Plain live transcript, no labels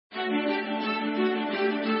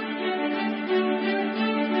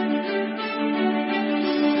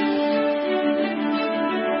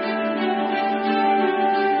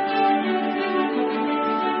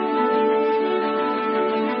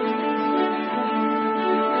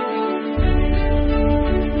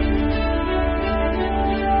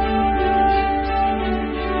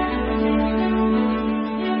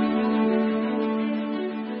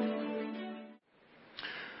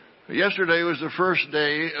Yesterday was the first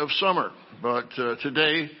day of summer, but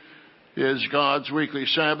today is God's weekly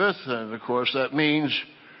Sabbath, and of course that means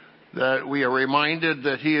that we are reminded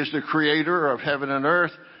that He is the creator of heaven and earth.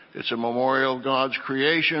 It's a memorial of God's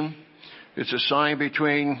creation. It's a sign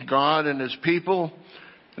between God and His people.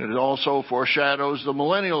 It also foreshadows the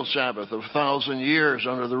millennial Sabbath of 1,000 years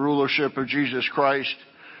under the rulership of Jesus Christ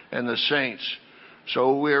and the saints.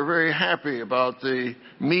 So we are very happy about the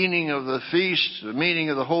meaning of the feast, the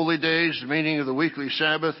meaning of the holy days, the meaning of the weekly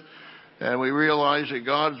Sabbath. And we realize that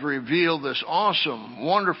God's revealed this awesome,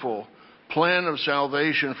 wonderful plan of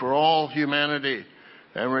salvation for all humanity,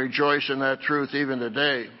 and rejoice in that truth even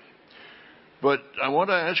today. But I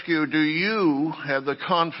want to ask you, do you have the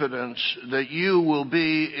confidence that you will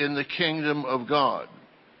be in the kingdom of God?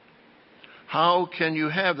 How can you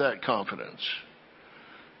have that confidence?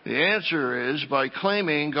 The answer is by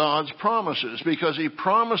claiming God's promises, because He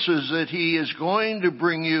promises that He is going to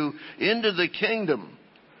bring you into the kingdom.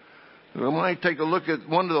 We might take a look at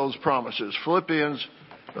one of those promises, Philippians,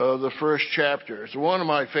 the first chapter. It's one of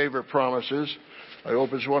my favorite promises. I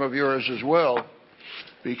hope it's one of yours as well,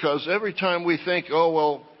 because every time we think, oh,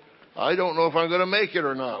 well, I don't know if I'm going to make it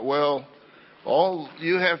or not. Well, all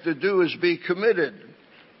you have to do is be committed.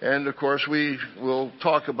 And, of course, we will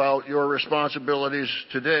talk about your responsibilities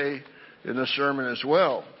today in the sermon as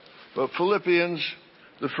well. But Philippians,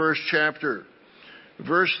 the first chapter,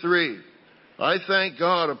 verse 3, I thank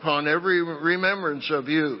God upon every remembrance of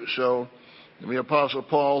you. So the Apostle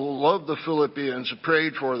Paul loved the Philippians and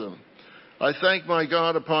prayed for them. I thank my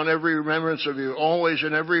God upon every remembrance of you, always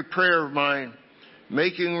in every prayer of mine,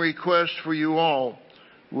 making request for you all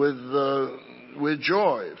with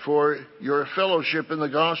joy for your fellowship in the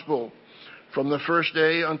gospel from the first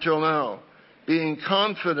day until now, being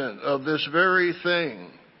confident of this very thing.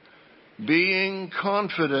 Being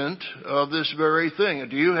confident of this very thing.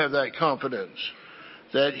 Do you have that confidence?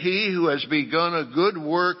 That He who has begun a good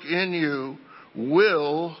work in you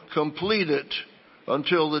will complete it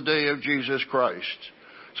until the day of Jesus Christ.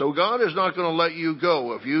 So God is not going to let you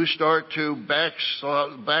go. If you start to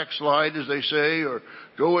backslide, as they say, or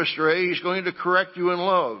go astray, He's going to correct you in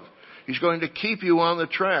love. He's going to keep you on the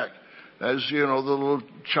track. As, you know, the little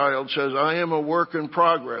child says, I am a work in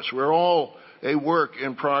progress. We're all a work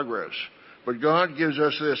in progress. But God gives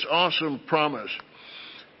us this awesome promise.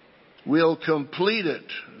 We'll complete it.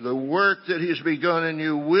 The work that He's begun in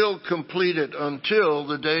you will complete it until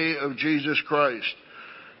the day of Jesus Christ.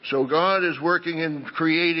 So God is working and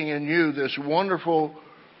creating in you this wonderful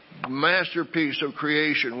masterpiece of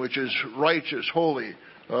creation, which is righteous, holy,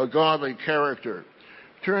 godly character.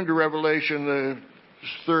 Turn to Revelation, the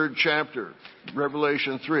third chapter,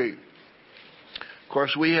 Revelation 3. Of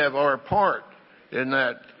course, we have our part in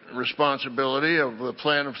that responsibility of the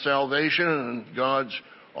plan of salvation and God's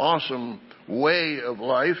awesome way of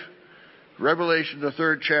life. Revelation, the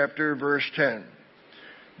third chapter, verse 10.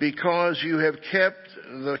 Because you have kept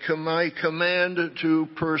my command to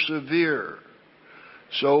persevere.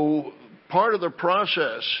 So part of the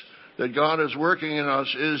process that God is working in us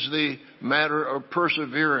is the matter of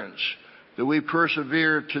perseverance, that we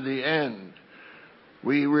persevere to the end.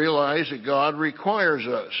 We realize that God requires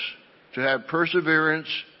us to have perseverance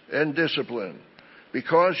and discipline.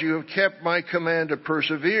 Because you have kept my command to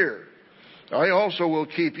persevere, I also will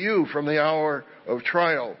keep you from the hour of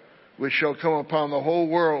trial, which shall come upon the whole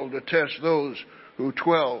world to test those who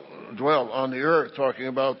dwell on the earth, talking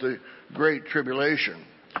about the great tribulation.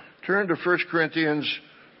 Turn to 1 Corinthians,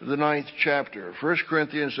 the 9th chapter. 1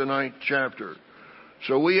 Corinthians, the 9th chapter.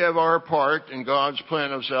 So we have our part in God's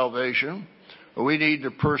plan of salvation. We need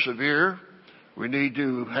to persevere. We need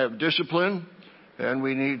to have discipline. And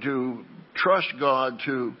we need to trust God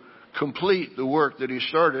to complete the work that He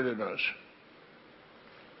started in us.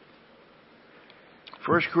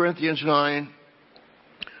 1 Corinthians 9,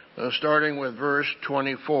 starting with verse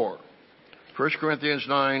 24. 1 Corinthians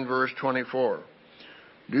 9, verse 24.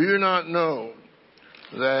 Do you not know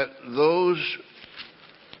that those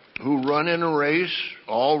who run in a race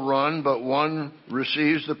all run, but one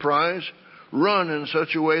receives the prize? Run in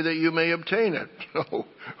such a way that you may obtain it. So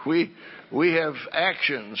we have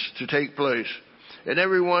actions to take place. And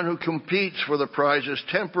everyone who competes for the prize is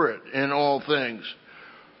temperate in all things.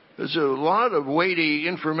 There's a lot of weighty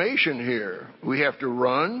information here. We have to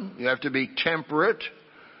run. You have to be temperate.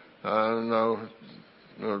 Talk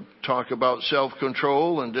about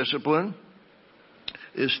self-control and discipline.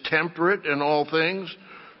 Is temperate in all things.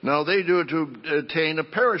 Now they do it to attain a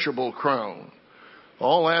perishable crown.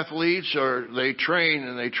 All athletes they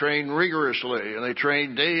train rigorously, and they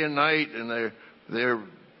train day and night, and they're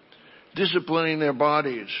disciplining their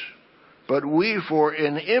bodies. but we for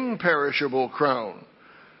an imperishable crown.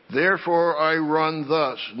 Therefore I run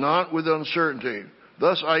thus, not with uncertainty.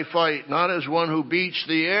 Thus I fight, not as one who beats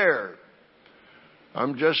the air.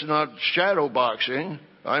 I'm just not shadow boxing.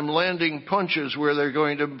 I'm landing punches where they're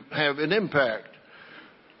going to have an impact.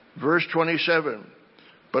 Verse 27,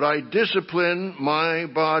 but I discipline my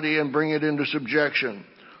body and bring it into subjection,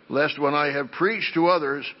 lest when I have preached to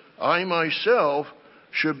others, I myself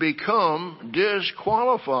should become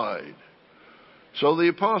disqualified. So the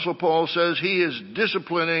Apostle Paul says he is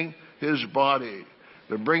disciplining his body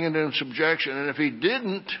to bring it in subjection. And if he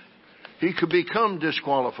didn't, he could become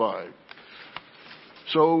disqualified.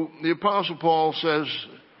 So the Apostle Paul says,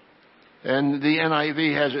 and the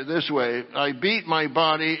NIV has it this way, I beat my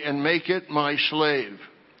body and make it my slave.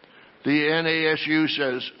 The NASU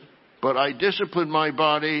says, but I discipline my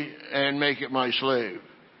body and make it my slave.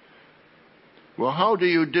 Well, how do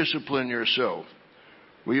you discipline yourself?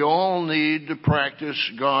 We all need to practice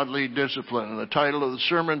godly discipline. And the title of the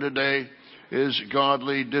sermon today is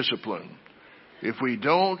Godly Discipline. If we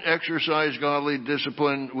don't exercise godly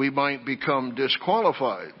discipline, we might become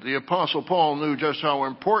disqualified. The Apostle Paul knew just how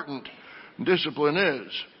important discipline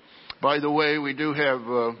is. By the way, we do have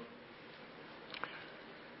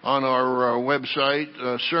on our website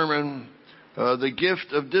a sermon, The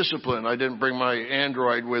Gift of Discipline. I didn't bring my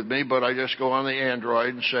Android with me, but I just go on the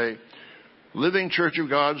Android and say, Living Church of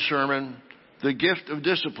God sermon, The Gift of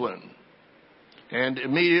Discipline. And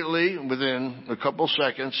immediately, within a couple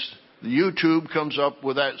seconds, the YouTube comes up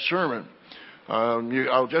with that sermon.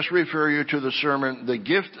 I'll just refer you to the sermon, The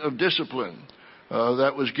Gift of Discipline.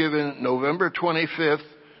 That was given November 25th,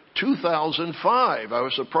 2005. I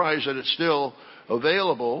was surprised that it's still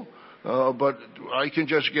available, but I can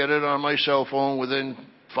just get it on my cell phone within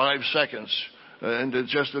 5 seconds. And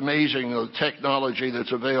it's just amazing the technology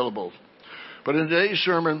that's available. But in today's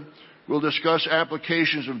sermon, we'll discuss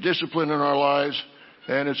applications of discipline in our lives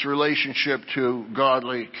and its relationship to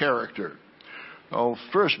godly character. I'll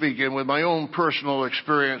first begin with my own personal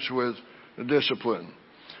experience with discipline.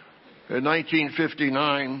 In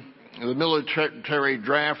 1959, the military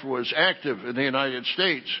draft was active in the United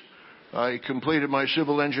States. I completed my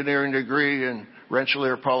civil engineering degree in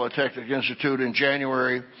Rensselaer Polytechnic Institute in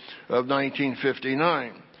January of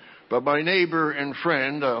 1959. But my neighbor and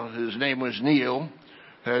friend, his name was Neil,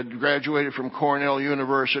 had graduated from Cornell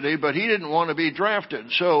University, but he didn't want to be drafted.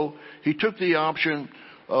 So he took the option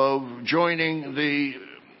of joining the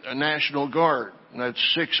National Guard. That's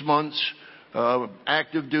 6 months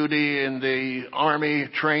active duty in the Army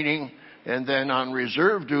training, and then on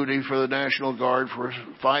reserve duty for the National Guard for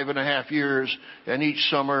 5.5 years, and each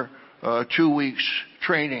summer 2 weeks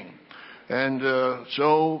training. And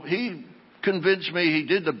so he convinced me. He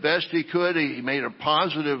did the best he could. He made a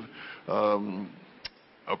positive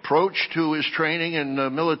approach to his training in the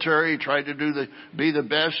military. He tried to be the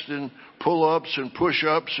best in pull-ups and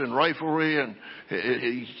push-ups and riflery, and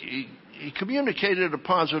he communicated a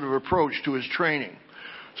positive approach to his training.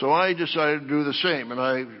 So I decided to do the same, and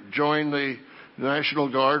I joined the National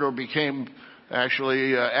Guard, or became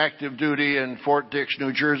actually active duty in Fort Dix,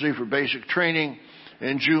 New Jersey for basic training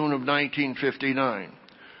in June of 1959.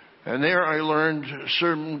 And there I learned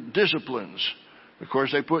certain disciplines. Of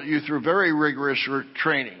course, they put you through very rigorous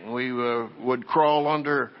training. We would crawl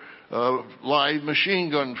under live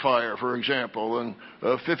machine gun fire, for example, and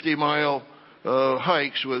 50-mile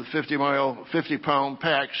hikes with 50-pound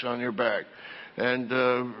packs on your back, and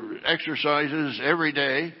exercises every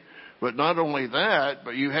day. But not only that,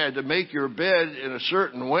 but you had to make your bed in a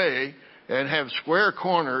certain way and have square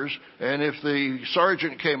corners, and if the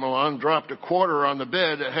sergeant came along, dropped a quarter on the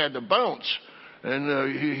bed, it had to bounce,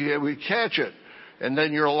 and we'd catch it. And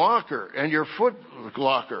then your locker and your foot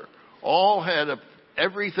locker all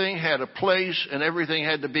everything had a place, and everything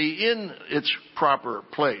had to be in its proper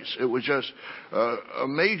place. It was just a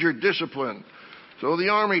major discipline. So the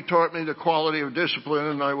Army taught me the quality of discipline,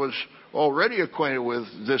 and I was already acquainted with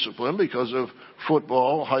discipline because of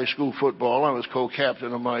football, high school football. I was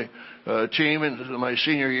co-captain of my team in my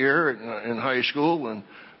senior year in high school, and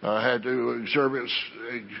I had to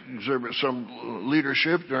exhibit some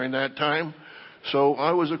leadership during that time. So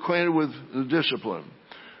I was acquainted with the discipline.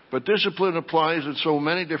 But discipline applies in so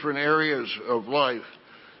many different areas of life.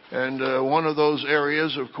 And one of those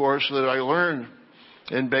areas, of course, that I learned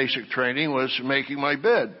in basic training was making my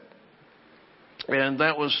bed. And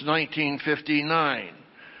that was 1959.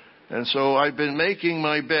 And so I've been making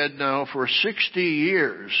my bed now for 60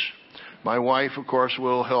 years. My wife, of course,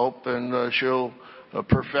 will help, and she'll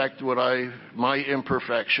perfect my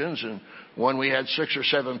imperfections. And One, we had 6 or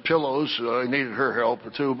 7 pillows. I needed her help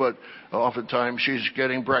too, but oftentimes she's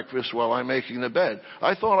getting breakfast while I'm making the bed.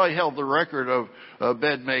 I thought I held the record of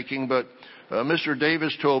bed making, but Mr.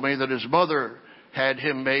 Davis told me that his mother had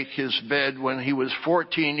him make his bed when he was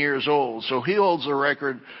 14 years old. So he holds the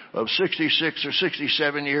record of 66 or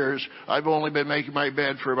 67 years. I've only been making my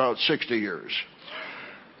bed for about 60 years.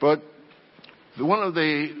 But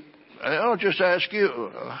I'll just ask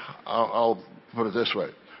you, I'll put it this way.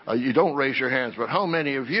 You don't raise your hands, but how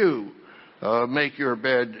many of you make your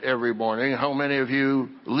bed every morning? How many of you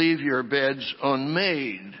leave your beds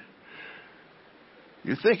unmade?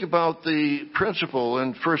 You think about the principle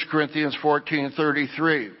in 1 Corinthians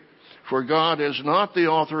 14:33. For God is not the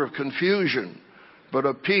author of confusion, but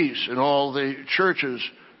of peace in all the churches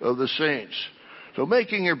of the saints. So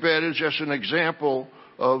making your bed is just an example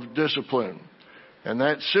of discipline. And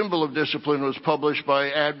that symbol of discipline was published by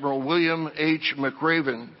Admiral William H.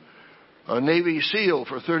 McRaven, a Navy SEAL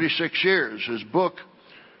for 36 years. His book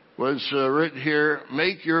was written here,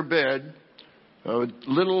 Make Your Bed,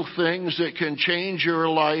 Little Things That Can Change Your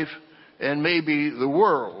Life and Maybe the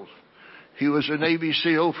World. He was a Navy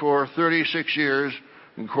SEAL for 36 years.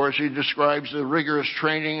 And of course, he describes the rigorous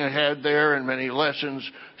training he had there and many lessons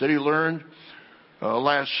that he learned.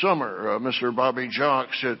 Last summer, Mr. Bobby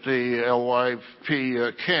Jocks at the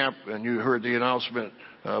LYP camp, and you heard the announcement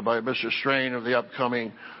by Mr. Strain of the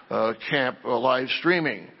upcoming camp live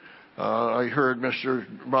streaming. I heard Mr.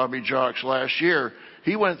 Bobby Jocks last year.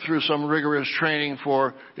 He went through some rigorous training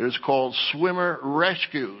for, it is called swimmer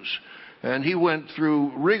rescues. And he went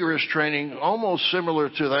through rigorous training almost similar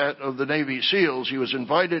to that of the Navy SEALs. He was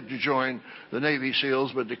invited to join the Navy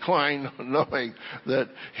SEALs, but declined, knowing that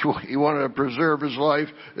he wanted to preserve his life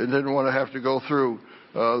and didn't want to have to go through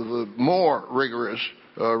the more rigorous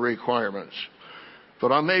requirements.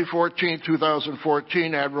 But on May 14,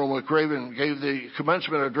 2014, Admiral McRaven gave the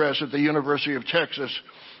commencement address at the University of Texas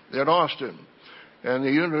at Austin. And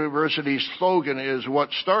the university's slogan is,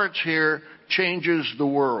 what starts here changes the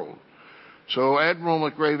world. So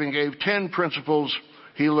Admiral McRaven gave 10 principles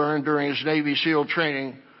he learned during his Navy SEAL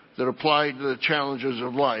training that applied to the challenges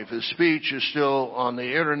of life. His speech is still on the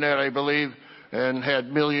internet, I believe, and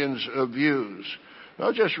had millions of views.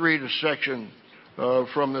 I'll just read a section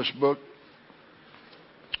from this book.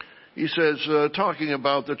 He says, talking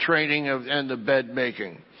about the training and the bed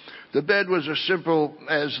making. The bed was as simple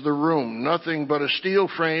as the room, nothing but a steel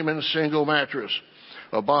frame and a single mattress.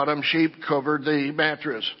 A bottom sheet covered the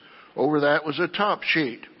mattress. Over that was a top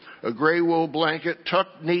sheet. A gray wool blanket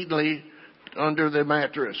tucked neatly under the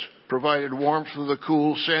mattress provided warmth for the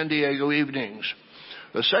cool San Diego evenings.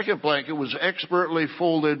 The second blanket was expertly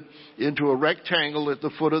folded into a rectangle at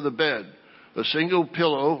the foot of the bed. A single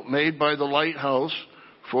pillow made by the lighthouse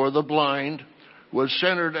for the blind was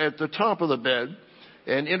centered at the top of the bed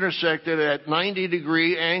and intersected at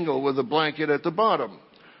 90-degree angle with the blanket at the bottom.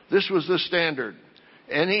 This was the standard.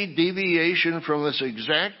 Any deviation from this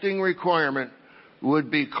exacting requirement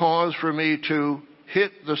would be cause for me to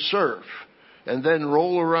hit the surf and then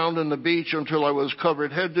roll around on the beach until I was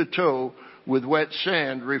covered head to toe with wet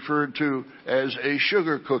sand, referred to as a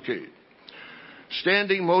sugar cookie.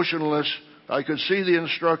 Standing motionless, I could see the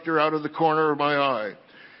instructor out of the corner of my eye.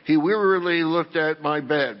 He wearily looked at my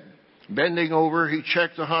bed. Bending over, he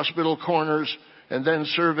checked the hospital corners and then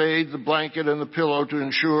surveyed the blanket and the pillow to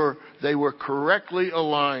ensure they were correctly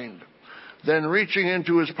aligned. Then reaching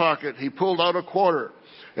into his pocket, he pulled out a quarter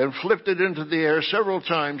and flipped it into the air several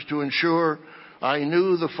times to ensure I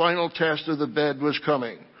knew the final test of the bed was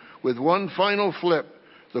coming. With one final flip,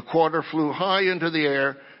 the quarter flew high into the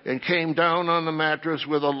air and came down on the mattress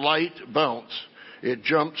with a light bounce. It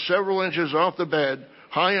jumped several inches off the bed,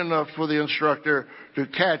 high enough for the instructor to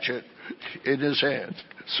catch it in his hand.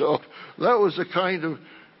 So that was the kind of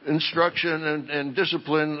instruction and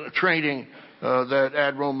discipline training that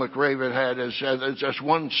Admiral McRaven had as just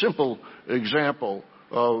one simple example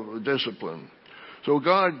of discipline. So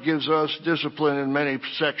God gives us discipline in many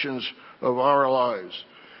sections of our lives.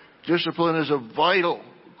 Discipline is a vital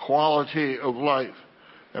quality of life,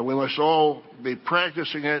 and we must all be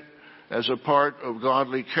practicing it as a part of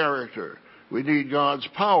godly character. We need God's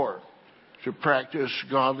power to practice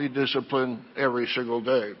godly discipline every single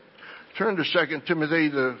day. Turn to 2 Timothy,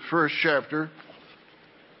 the first chapter.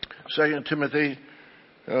 2 Timothy,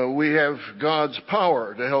 we have God's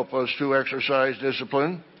power to help us to exercise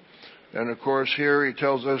discipline. And of course, here he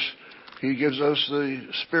tells us he gives us the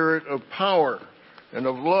spirit of power and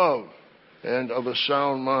of love and of a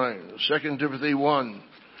sound mind. 2 Timothy 1,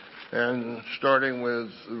 and starting with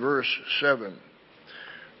verse 7.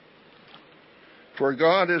 For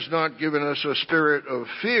God has not given us a spirit of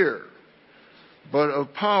fear, but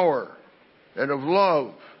of power and of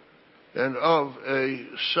love and of a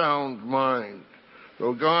sound mind.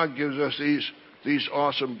 So God gives us these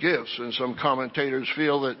awesome gifts, and some commentators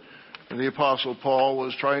feel that the Apostle Paul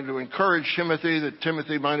was trying to encourage Timothy, that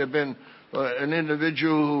Timothy might have been an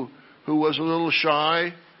individual who was a little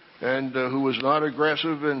shy and who was not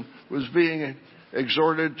aggressive, and was being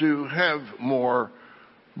exhorted to have more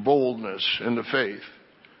boldness in the faith.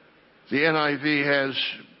 The NIV has,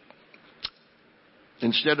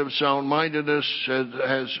 instead of sound-mindedness,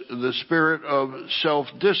 has the spirit of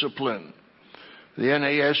self-discipline. The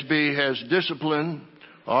NASB has discipline.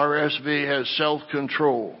 RSV has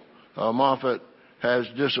self-control. Moffat has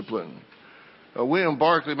discipline. William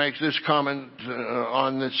Barclay makes this comment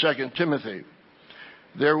on the 2 Timothy.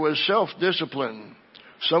 There was self-discipline.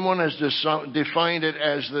 Someone has defined it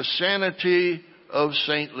as the sanity of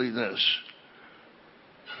saintliness.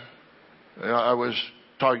 I was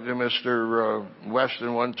talking to Mr.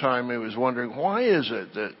 Weston one time. He was wondering, why is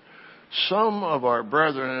it that some of our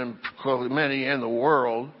brethren, and many in the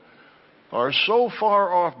world, are so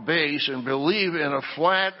far off base and believe in a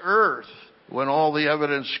flat earth when all the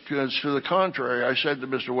evidence is to the contrary? I said to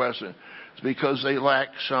Mr. Weston, it's because they lack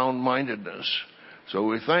sound-mindedness. So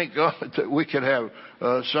we thank God that we can have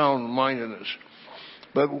sound-mindedness.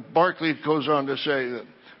 But Barclay goes on to say that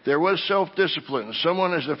there was self-discipline.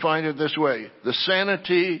 Someone has defined it this way: the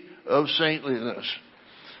sanity of saintliness.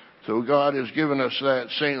 So God has given us that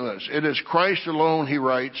saintliness. It is Christ alone, he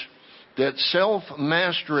writes, that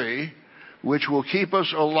self-mastery which will keep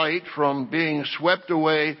us alight from being swept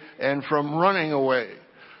away and from running away.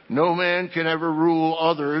 No man can ever rule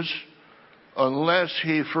others unless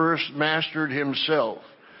he first mastered himself.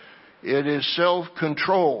 It is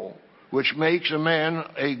self-control which makes a man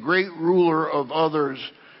a great ruler of others,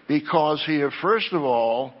 because he is first of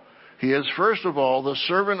all the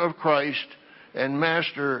servant of Christ and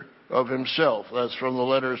master of himself. That's from the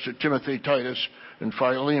letters to Timothy, Titus, and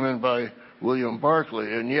Philemon by William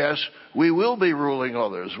Barclay. And yes, we will be ruling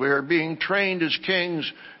others. We are being trained as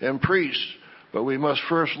kings and priests, but we must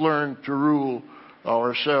first learn to rule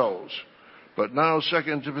ourselves. But now 2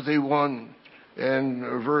 Timothy 1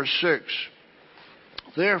 and verse 6.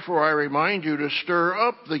 Therefore I remind you to stir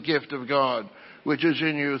up the gift of God which is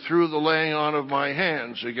in you through the laying on of my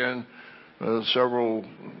hands. Again, several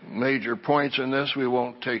major points in this. We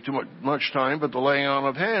won't take too much time, but the laying on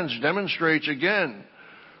of hands demonstrates again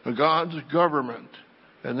God's government.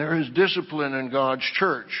 And there is discipline in God's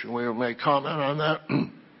church. We may comment on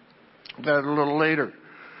that a little later.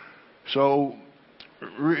 So,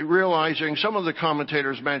 realizing some of the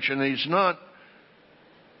commentators mention he's not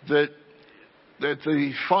that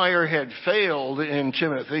the fire had failed in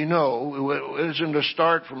Timothy. No, it isn't to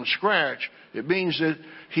start from scratch. It means that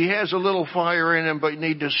he has a little fire in him, but you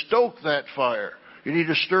need to stoke that fire. You need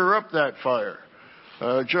to stir up that fire.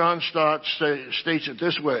 John Stott states it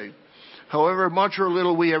this way: however much or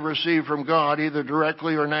little we have received from God, either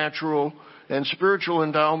directly or natural and spiritual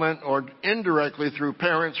endowment, or indirectly through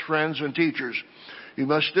parents, friends, and teachers, we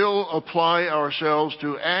must still apply ourselves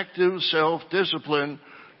to active self-discipline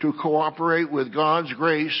to cooperate with God's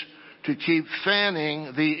grace to keep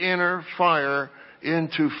fanning the inner fire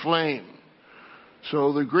into flame.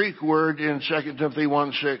 So the Greek word in 2 Timothy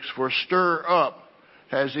 1:6 for stir up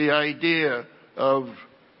has the idea of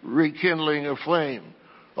rekindling a flame.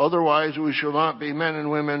 Otherwise, we shall not be men and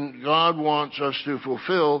women God wants us to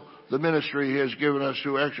fulfill the ministry he has given us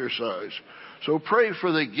to exercise. So pray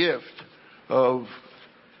for the gift of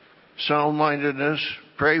sound-mindedness.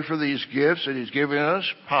 Pray for these gifts that he's given us: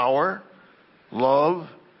 power, love,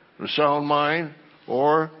 a sound mind,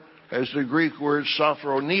 or as the Greek word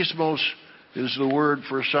sophronismos is the word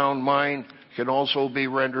for sound mind, can also be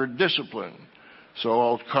rendered discipline. So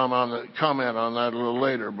I'll comment on that a little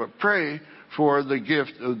later. But pray for the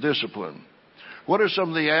gift of discipline. What are some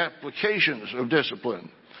of the applications of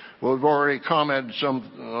discipline? Well, we've already commented some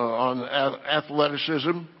on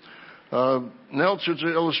athleticism. Nelson's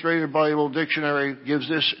Illustrated Bible Dictionary gives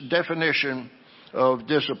this definition of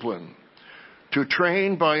discipline: to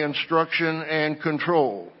train by instruction and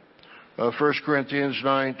control. 1 Corinthians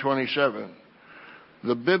 9:27.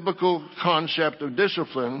 The biblical concept of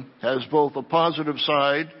discipline has both a positive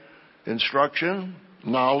side, instruction,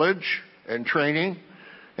 knowledge, and training,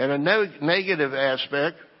 and a negative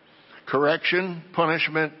aspect, correction,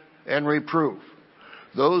 punishment, and reproof.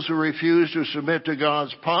 Those who refuse to submit to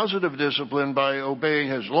God's positive discipline by obeying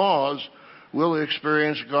his laws will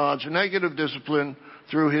experience God's negative discipline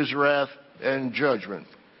through his wrath and judgment.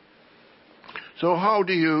 So how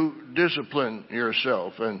do you discipline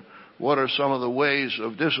yourself, and what are some of the ways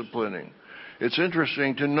of disciplining? It's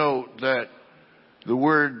interesting to note that the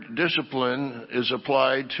word discipline is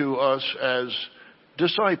applied to us as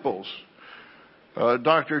disciples.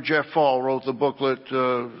 Dr. Jeff Fall wrote the booklet,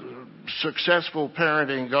 Successful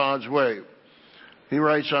Parenting God's Way. He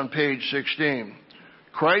writes on page 16,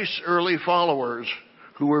 Christ's early followers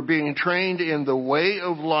who were being trained in the way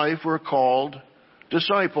of life were called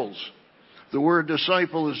disciples. The word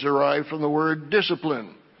disciple is derived from the word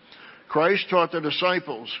discipline. Christ taught the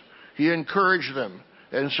disciples. He encouraged them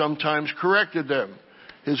and sometimes corrected them.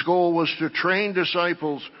 His goal was to train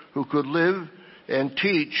disciples who could live and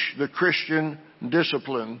teach the Christian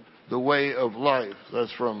discipline, the way of life.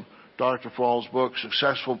 That's from Dr. Fall's book,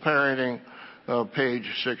 Successful Parenting, page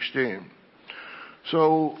 16.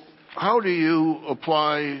 So, how do you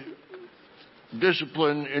apply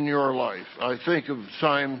discipline in your life? I think of the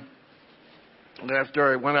time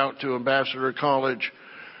after I went out to Ambassador College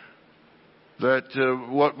that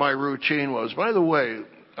what my routine was. By the way,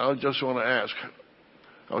 I just want to ask,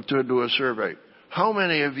 I'll do a survey. How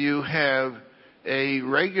many of you have a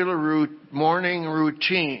regular morning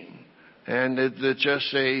routine, and it's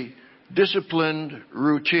just a disciplined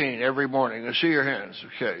routine every morning? I see your hands.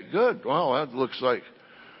 Okay, good. Well, that looks like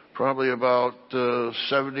probably about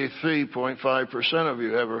 73.5% of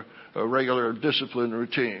you have a regular disciplined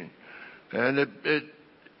routine. And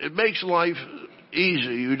it makes life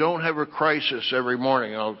easy. You don't have a crisis every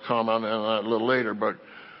morning. I'll comment on that a little later. But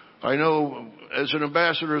I know as an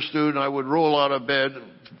ambassador student, I would roll out of bed.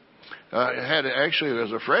 I had actually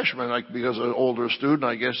as a freshman, because an older student,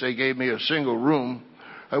 I guess they gave me a single room.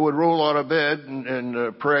 I would roll out of bed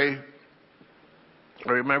and pray.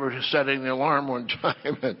 I remember setting the alarm one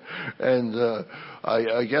time, and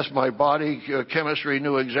I guess my body chemistry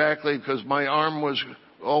knew exactly, because my arm was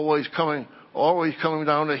always coming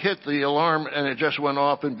down to hit the alarm, and it just went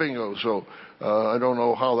off and bingo. So I don't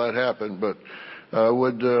know how that happened, but I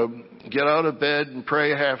would get out of bed and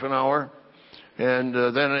pray half an hour, and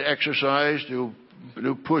then I exercise, do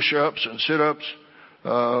push-ups and sit-ups.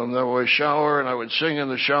 Then I would shower, and I would sing in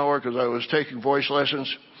the shower because I was taking voice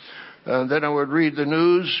lessons. And then I would read the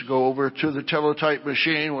news, go over to the teletype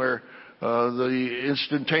machine where the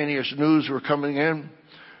instantaneous news were coming in.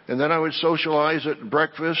 And then I would socialize at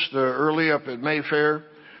breakfast early up at Mayfair.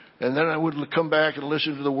 And then I would come back and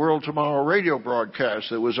listen to the World Tomorrow radio broadcast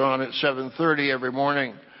that was on at 7:30 every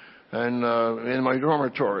morning and in my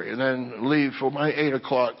dormitory, and then leave for my 8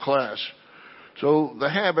 o'clock class. So the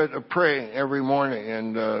habit of praying every morning,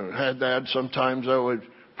 and had that. Sometimes I would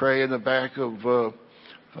pray in the back of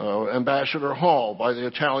Ambassador Hall by the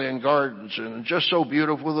Italian Gardens, and just so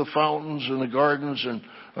beautiful, the fountains and the gardens. And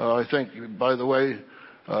I think, by the way,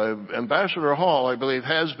 Ambassador Hall, I believe,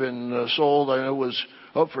 has been sold. I know it was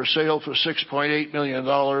up for sale for $6.8 million.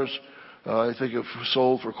 I think it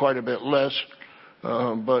sold for quite a bit less.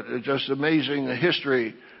 But it's just amazing the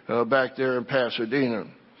history back there in Pasadena.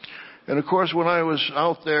 And of course, when I was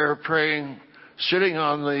out there praying, sitting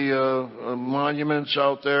on the monuments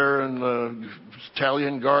out there in the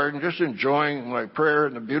Italian garden, just enjoying my prayer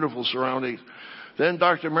and the beautiful surroundings, then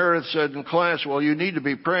Dr. Meredith said in class, well, you need to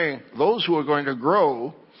be praying. Those who are going to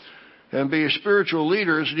grow and be spiritual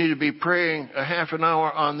leaders need to be praying a half an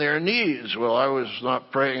hour on their knees. Well, I was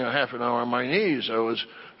not praying a half an hour on my knees. I was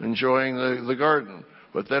enjoying the garden.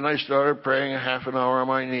 But then I started praying a half an hour on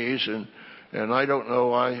my knees, and I don't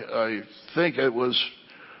know, I think it was,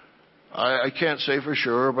 I can't say for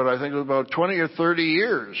sure, but I think it was about 20 or 30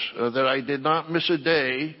 years that I did not miss a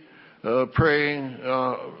day praying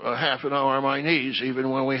a half an hour on my knees, even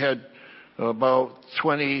when we had about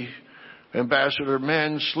 20 ambassador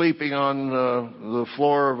men sleeping on the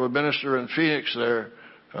floor of a minister in Phoenix there.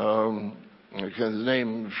 I can't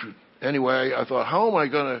name. Anyway, I thought, how am I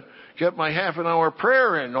going to get my half an hour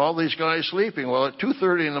prayer in? All these guys sleeping. Well, at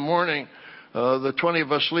 2:30 in the morning, the 20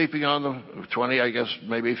 of us sleeping on the 20, I guess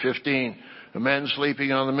maybe 15, the men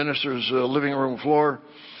sleeping on the minister's living room floor.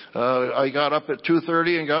 I got up at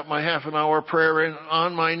 2:30 and got my half an hour prayer in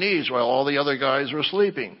on my knees while all the other guys were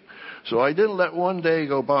sleeping. So I didn't let one day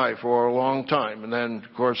go by for a long time. And then,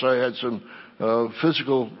 of course, I had some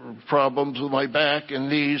physical problems with my back and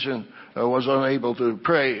knees, and I was unable to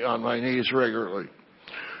pray on my knees regularly.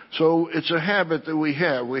 So it's a habit that we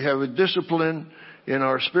have. We have a discipline in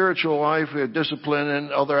our spiritual life. We have discipline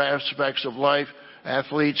in other aspects of life.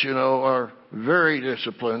 Athletes, are very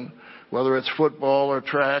disciplined, whether it's football or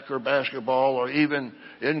track or basketball or even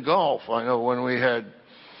in golf. I know when we had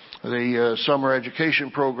the summer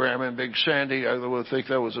education program in Big Sandy, I would think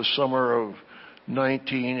that was the summer of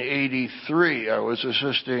 1983. I was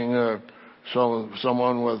assisting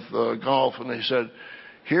someone with golf, and they said,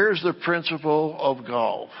 here's the principle of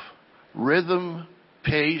golf: rhythm,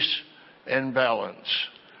 pace, and balance.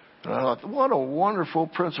 What a wonderful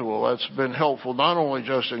principle. That's been helpful not only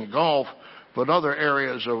just in golf, but other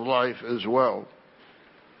areas of life as well.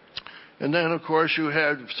 And then, of course, you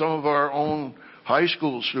had some of our own high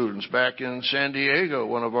school students back in San Diego.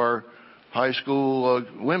 One of our high school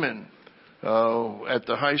women at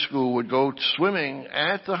the high school would go swimming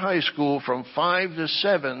at the high school from 5 to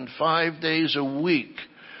 7, 5 days a week.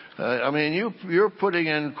 You're putting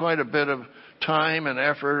in quite a bit of time and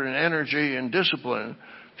effort and energy and discipline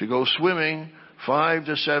to go swimming 5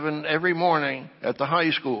 to 7 every morning at the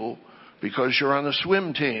high school because you're on the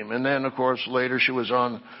swim team. And then, of course, later she was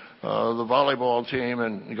on the volleyball team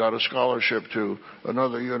and got a scholarship to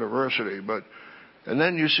another university. And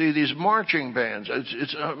then you see these marching bands.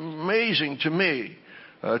 It's amazing to me.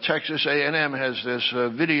 Texas A&M has this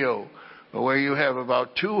video where you have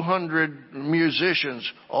about 200 musicians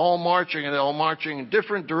all marching, and they're all marching in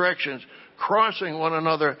different directions, crossing one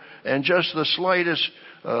another, and just the slightest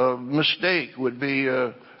mistake would be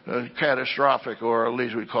catastrophic, or at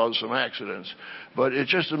least would cause some accidents. But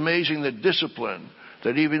it's just amazing the discipline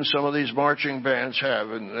that even some of these marching bands have,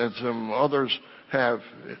 and some others have.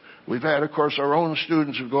 We've had, of course, our own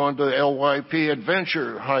students who've gone to LYP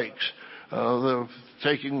adventure hikes. They're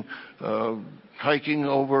taking hiking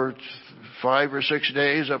over 5 or 6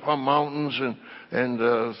 days up on mountains and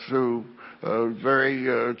through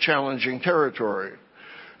very challenging territory.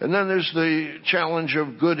 And then there's the challenge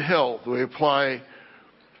of good health. We apply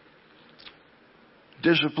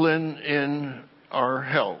discipline in our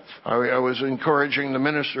health. I was encouraging the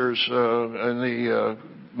ministers in the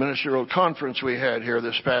ministerial conference we had here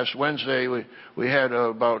this past Wednesday. We had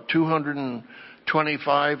about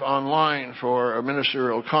 225 online for a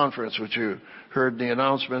ministerial conference, which you heard in the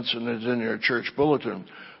announcements and is in your church bulletin.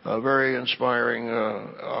 A very inspiring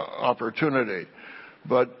opportunity.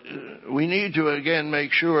 But we need to, again,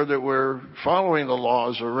 make sure that we're following the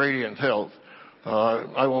laws of radiant health.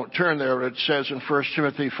 I won't turn there, but it says in 1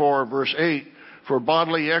 Timothy 4, verse 8, "For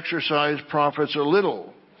bodily exercise profits a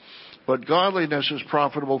little, but godliness is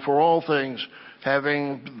profitable for all things,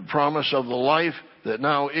 having the promise of the life that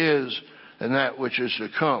now is and that which is to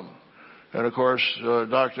come." And, of course,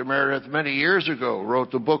 Dr. Meredith many years ago wrote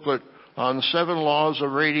the booklet on the 7 laws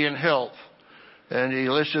of radiant health. And he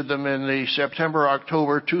listed them in the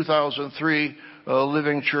September-October 2003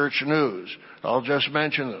 Living Church News. I'll just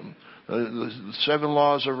mention them. The 7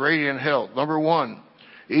 laws of radiant health. Number 1,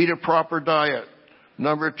 eat a proper diet.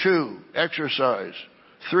 Number 2, exercise.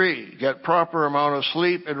 3, get proper amount of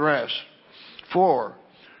sleep and rest. 4,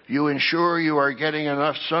 you ensure you are getting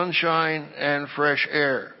enough sunshine and fresh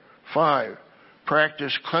air. 5,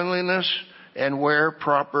 practice cleanliness and wear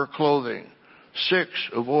proper clothing. 6,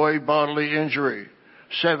 avoid bodily injury.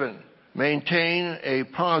 7, maintain a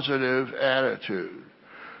positive attitude.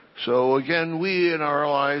 So again, we in our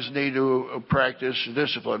lives need to practice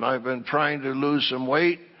discipline. I've been trying to lose some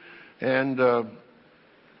weight, and I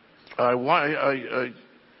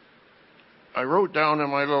wrote down in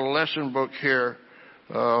my little lesson book here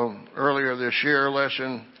earlier this year,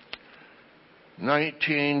 lesson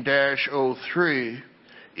 19-03,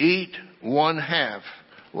 eat 1/2.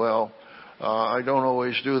 Well, I don't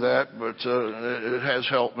always do that, but it has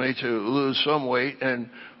helped me to lose some weight. And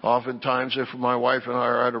oftentimes, if my wife and I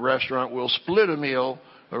are at a restaurant, we'll split a meal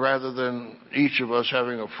rather than each of us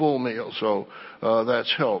having a full meal. So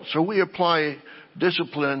that's helped. So we apply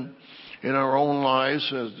discipline in our own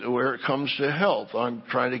lives where it comes to health. I'm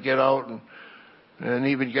trying to get out and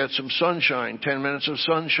even get some sunshine, 10 minutes of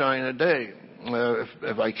sunshine a day.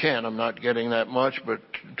 If I can. I'm not getting that much, but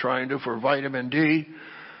trying to for vitamin D.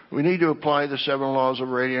 We need to apply the 7 laws of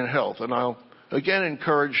radiant health. And I'll again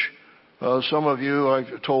encourage some of you.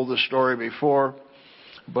 I've told this story before,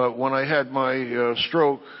 but when I had my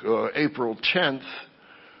stroke April 10th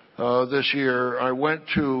this year, I went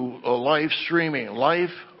to a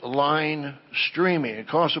Lifeline streaming. It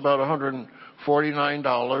costs about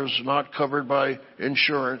 $149, not covered by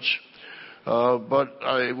insurance. But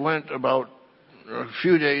I went about a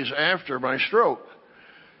few days after my stroke,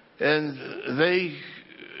 and they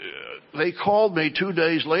called me 2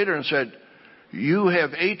 days later and said, "You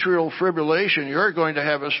have atrial fibrillation. You're going to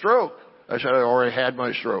have a stroke." I said, "I already had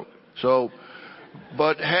my stroke."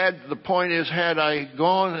 But the point is, had I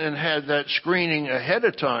gone and had that screening ahead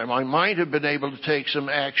of time, I might have been able to take some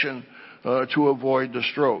action to avoid the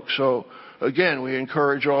stroke. So again, we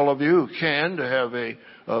encourage all of you who can to have a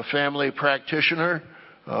family practitioner,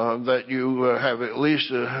 that you have at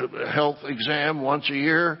least a health exam once a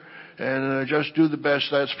year, and just do the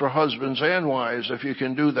best. That's for husbands and wives, if you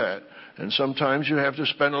can do that. And sometimes you have to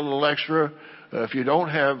spend a little extra. If you don't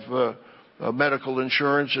have medical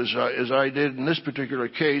insurance as I did in this particular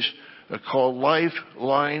case, called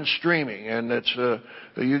Lifeline Streaming. And it's,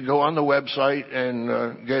 you can go on the website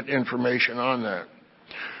and get information on that.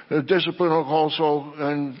 The discipline also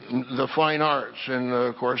in the fine arts. And,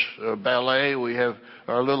 of course, ballet. We have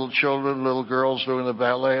our little children, little girls doing the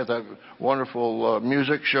ballet at that wonderful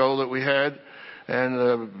music show that we had.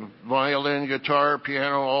 And violin, guitar,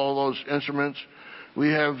 piano, all those instruments. We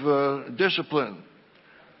have discipline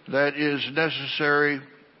that is necessary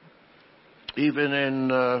even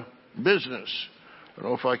in business. I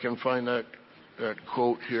don't know if I can find that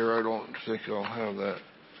quote here. I don't think I'll have that.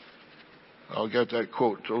 I'll get that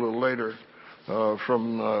quote a little later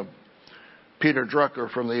from Peter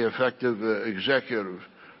Drucker from The Effective Executive.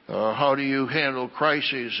 How do you handle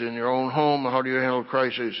crises in your own home? How do you handle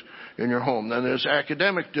crises in your home? Then there's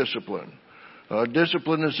academic discipline.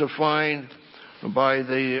 Discipline is defined by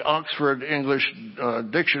the Oxford English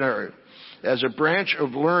Dictionary as a branch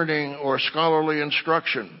of learning or scholarly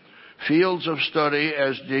instruction. Fields of study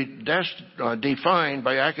as defined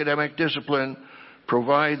by academic discipline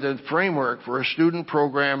provide the framework for a student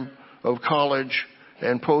program of college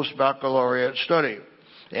and post-baccalaureate study,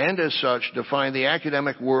 and as such define the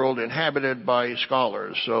academic world inhabited by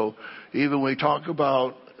scholars. So even we talk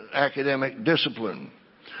about academic discipline.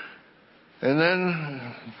 And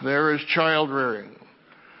then there is child rearing.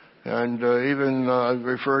 And even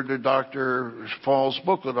referred to Dr. Paul's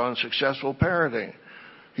booklet on successful parenting.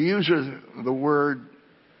 He uses the word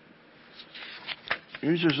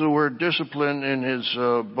discipline in his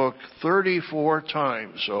book 34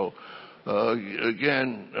 times. So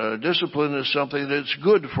again, discipline is something that's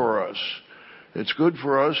good for us. It's good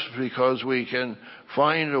for us because we can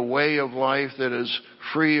find a way of life that is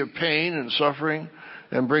free of pain and suffering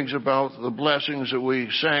and brings about the blessings that we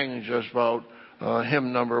sang just about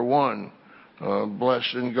hymn number 1,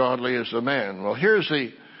 blessed and godly is the man. Well, here's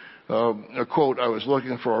a quote I was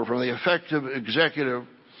looking for from The Effective Executive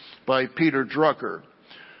by Peter Drucker.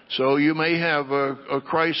 So you may have a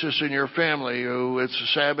crisis in your family. It's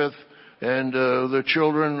a Sabbath and the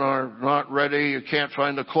children are not ready. You can't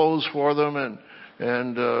find the clothes for them and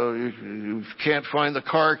you can't find the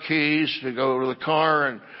car keys to go to the car,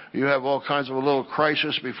 and you have all kinds of a little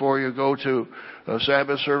crisis before you go to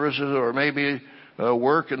Sabbath services, or maybe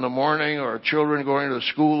work in the morning, or children going to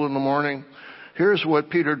school in the morning. Here's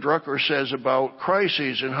what Peter Drucker says about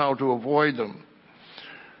crises and how to avoid them.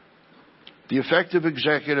 The Effective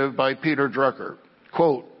Executive by Peter Drucker.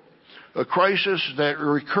 Quote, a crisis that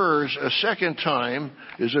recurs a second time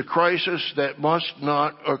is a crisis that must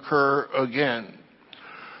not occur again.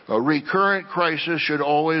 A recurrent crisis should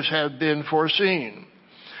always have been foreseen.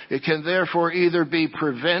 It can therefore either be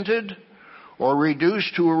prevented or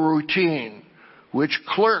reduced to a routine, which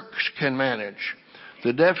clerks can manage.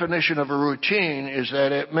 The definition of a routine is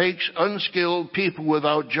that it makes unskilled people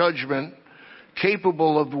without judgment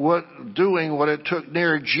capable of doing what it took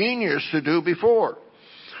near genius to do before.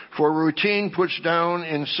 For routine puts down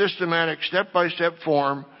in systematic step-by-step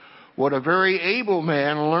form what a very able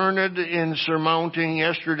man learned in surmounting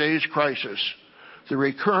yesterday's crisis. The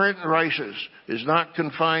recurrent crisis is not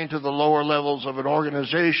confined to the lower levels of an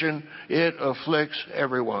organization. It afflicts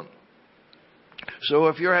everyone. So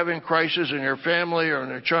if you're having crisis in your family or in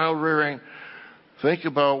your child rearing, think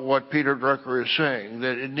about what Peter Drucker is saying,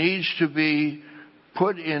 that it needs to be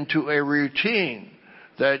put into a routine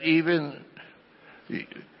that even,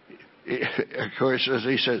 of course, as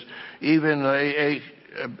he says, even a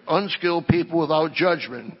unskilled people without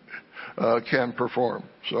judgment can perform.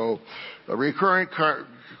 So a recurrent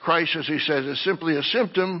crisis, he says, is simply a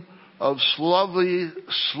symptom of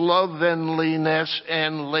slovenliness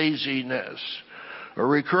and laziness. A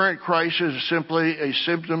recurrent crisis is simply a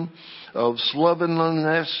symptom of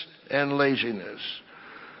slovenliness and laziness.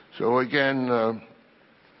 So again,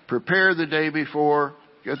 prepare the day before,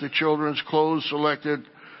 get the children's clothes selected,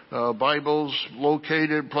 Bibles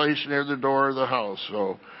located, placed near the door of the house.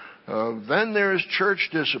 So then there's church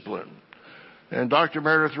discipline. And Dr.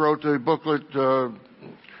 Meredith wrote the booklet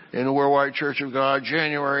in the Worldwide Church of God,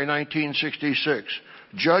 January 1966,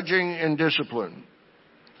 Judging and Discipline.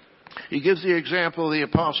 He gives the example of the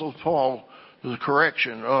Apostle Paul, the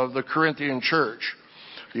correction of the Corinthian church.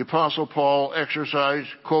 The Apostle Paul exercised,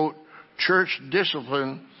 quote, church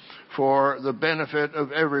discipline for the benefit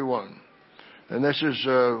of everyone. And this is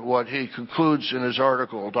what he concludes in his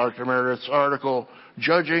article, Dr. Meredith's article,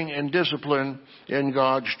 Judging and Discipline in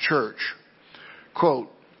God's Church. Quote,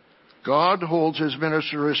 God holds his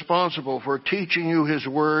minister responsible for teaching you his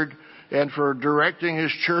word and for directing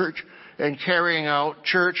his church and carrying out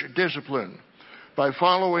church discipline. By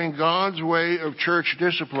following God's way of church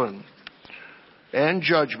discipline, and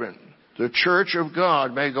judgment, the church of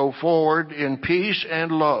God may go forward in peace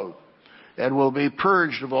and love, and will be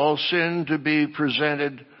purged of all sin, to be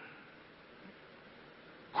presented,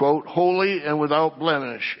 quote, holy and without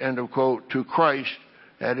blemish, end of quote, to Christ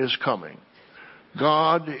at his coming.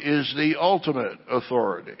 God is the ultimate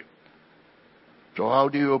authority. So how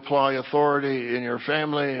do you apply authority in your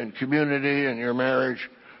family and community and your marriage?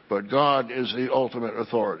 But God is the ultimate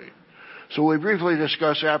authority. So we briefly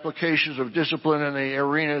discuss applications of discipline in the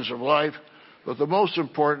arenas of life, but the most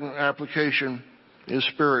important application is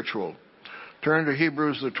spiritual. Turn to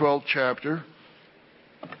Hebrews, the 12th chapter.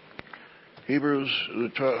 Hebrews, the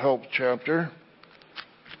 12th chapter.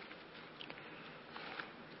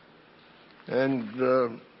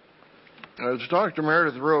 And as Dr.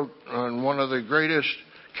 Meredith wrote on, one of the greatest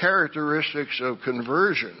characteristics of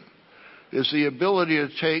conversion is the ability to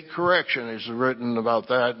take correction. He's written about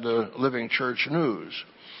that in the Living Church News.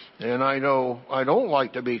 And I know I don't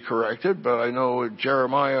like to be corrected, but I know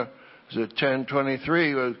Jeremiah is at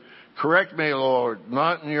 10:23, correct me, Lord,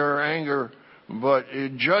 not in your anger, but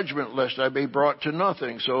in judgment, lest I be brought to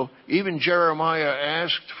nothing. So even Jeremiah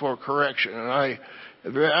asked for correction, and I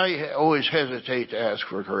always hesitate to ask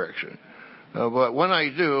for correction. But when I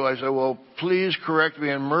do, I say, well, please correct me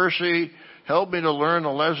in mercy. Help me to learn the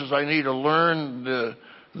lessons I need to learn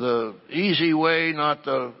the easy way, not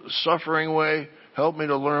the suffering way. Help me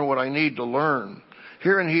to learn what I need to learn.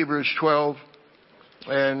 Here in Hebrews 12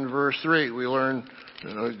 and verse 3, we learn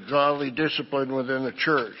godly discipline within the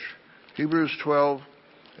church. Hebrews 12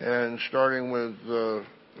 and starting with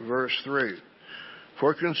verse 3.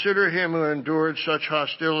 For consider him who endured such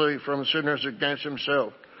hostility from sinners against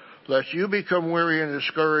himself, lest you become weary and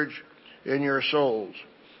discouraged in your souls.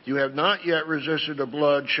 You have not yet resisted the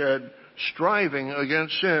bloodshed, striving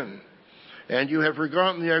against sin. And you have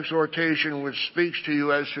forgotten the exhortation which speaks to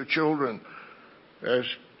you as to children, as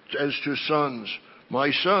to sons. My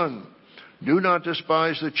son, do not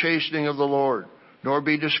despise the chastening of the Lord, nor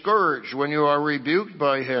be discouraged when you are rebuked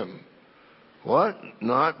by him. What?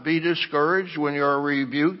 Not be discouraged when you are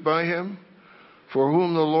rebuked by him? For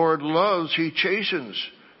whom the Lord loves, he chastens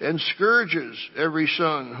and scourges every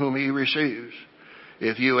son whom he receives.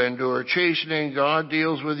 If you endure chastening, God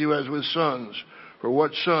deals with you as with sons. For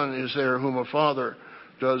what son is there whom a father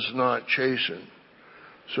does not chasten?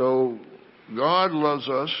 So God loves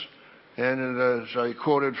us, and as I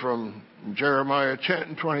quoted from Jeremiah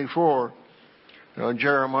 10:24,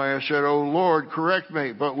 Jeremiah said, O Lord, correct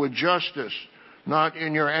me, but with justice, not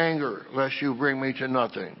in your anger, lest you bring me to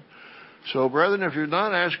nothing. So, brethren, if you've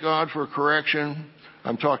not asked God for correction,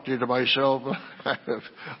 I'm talking to myself.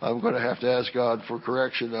 I'm going to have to ask God for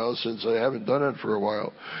correction now, since I haven't done it for a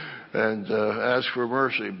while, and ask for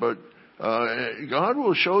mercy. But God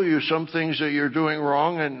will show you some things that you're doing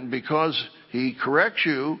wrong, and because he corrects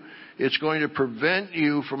you, it's going to prevent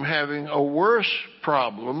you from having a worse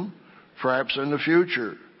problem, perhaps in the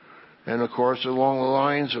future. And of course, along the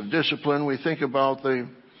lines of discipline, we think about the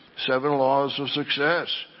 7 laws of success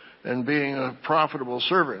and being a profitable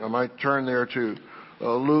servant. I might turn there to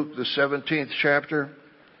Luke, the 17th chapter.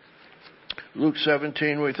 Luke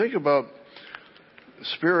 17, we think about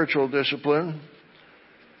spiritual discipline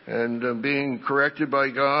and being corrected by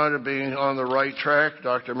God and being on the right track.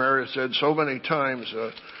 Dr. Meredith said so many times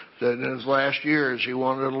that in his last years he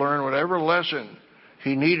wanted to learn whatever lesson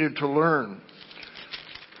he needed to learn.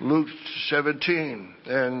 Luke 17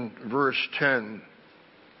 and verse 10.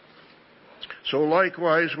 So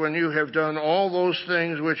likewise, when you have done all those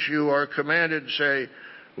things which you are commanded, say,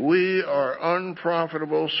 we are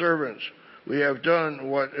unprofitable servants. We have done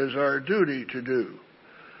what is our duty to do.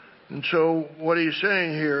 And so what he's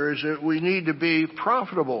saying here is that we need to be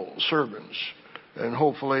profitable servants. And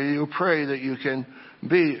hopefully you pray that you can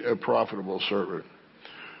be a profitable servant.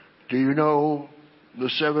 Do you know the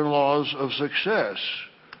 7 laws of success?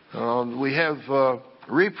 We have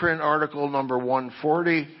reprint article number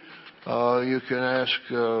 140. You can ask,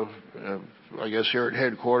 I guess here at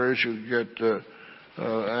headquarters, you get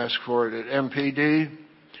ask for it at MPD.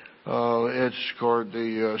 It's called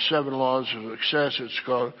the 7 Laws of Success. It's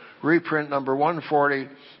called reprint number 140,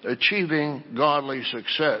 Achieving Godly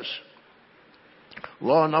Success.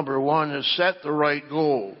 Law number 1 is set the right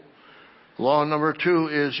goal. Law number 2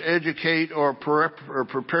 is educate or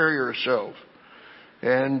prepare yourself.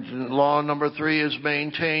 And law number 3 is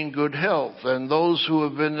maintain good health. And those who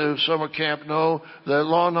have been to summer camp know that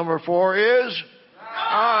law number 4 is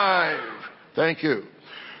drive. Thank you.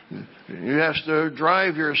 You have to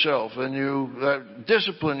drive yourself, and you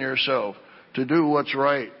discipline yourself to do what's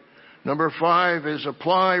right. Number 5 is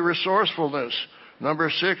apply resourcefulness. Number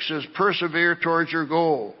 6 is persevere towards your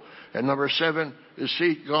goal. And number 7 is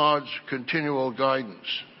seek God's continual guidance.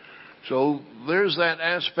 So there's that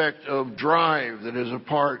aspect of drive that is a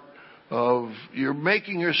part of you're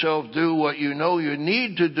making yourself do what you know you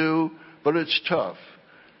need to do, but it's tough.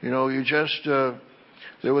 You just,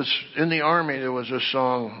 there was, in the Army, there was a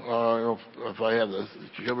song, I don't know if I have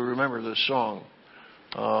you ever remember this song?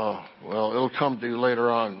 Well, it'll come to you later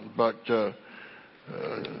on, but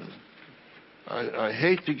I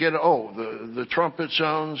hate to get, the trumpet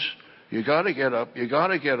sounds. You got to get up, you got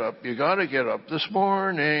to get up, you got to get up this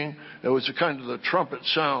morning. It was the kind of the trumpet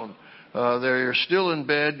sound. You're still in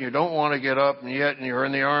bed, you don't want to get up, and yet you're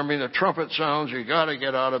in the Army, the trumpet sounds, you got to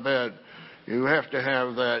get out of bed. You have to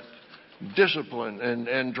have that discipline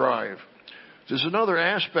and drive. There's another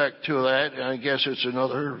aspect to that, and I guess it's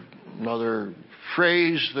another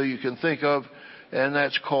phrase that you can think of, and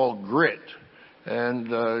that's called grit.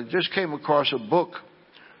 And just came across a book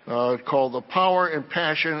called The Power and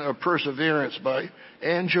Passion of Perseverance by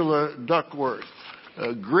Angela Duckworth.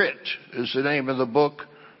 Grit is the name of the book,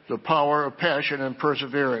 The Power of Passion and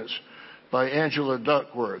Perseverance by Angela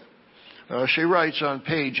Duckworth. She writes on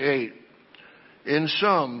page 8, in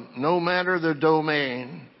sum, no matter the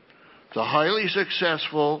domain, the highly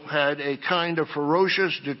successful had a kind of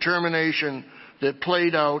ferocious determination that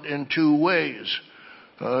played out in 2 ways.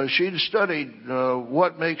 She'd studied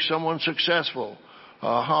what makes someone successful.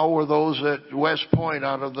 How were those at West Point,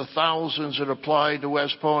 out of the thousands that applied to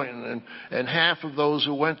West Point, and half of those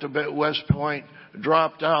who went to West Point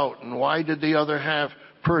dropped out, and why did the other half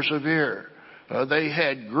persevere? They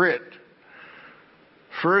had grit.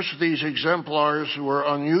 First, these exemplars were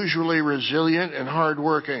unusually resilient and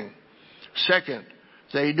hardworking. Second,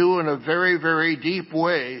 they knew in a very, very deep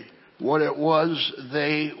way what it was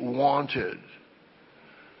they wanted.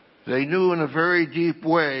 They knew in a very deep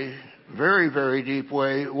way, very, very deep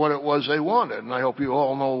way, what it was they wanted. And I hope you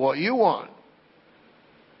all know what you want.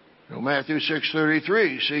 Matthew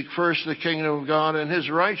 6:33, seek first the kingdom of God and His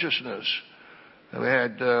righteousness. And we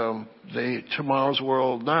had Tomorrow's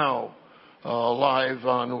World Now live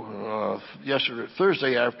on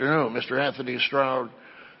Thursday afternoon. Mr. Anthony Stroud,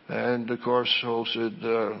 and of course hosted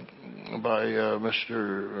by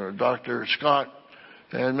Mr. Dr. Scott.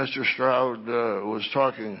 And Mr. Stroud was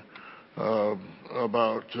talking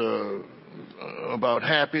about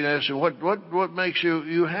happiness and what makes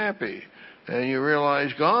you happy. And you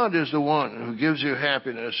realize God is the one who gives you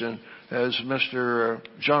happiness. And as Mr.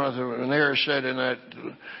 Jonathan McNair said in that,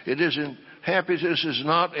 happiness is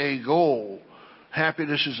not a goal.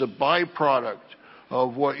 Happiness is a byproduct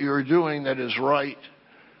of what you're doing that is right.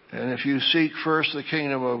 And if you seek first the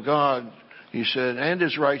kingdom of God, He said, and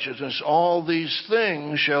His righteousness, all these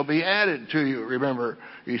things shall be added to you. Remember,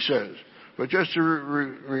 He says. But just to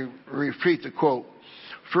repeat the quote.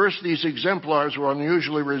 First, these exemplars were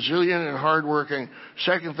unusually resilient and hardworking.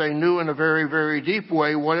 Second, they knew in a very, very deep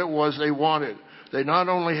way what it was they wanted. They not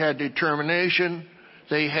only had determination,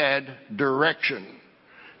 they had direction.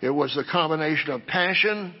 It was the combination of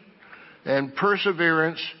passion and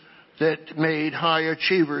perseverance that made high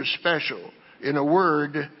achievers special. In a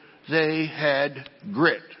word, they had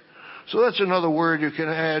grit. So that's another word you can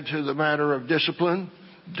add to the matter of discipline.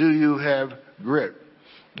 Do you have grit?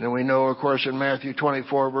 And we know, of course, in Matthew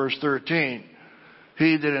 24, verse 13,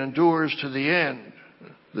 he that endures to the end,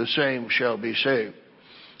 the same shall be saved.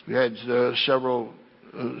 We had several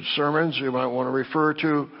sermons you might want to refer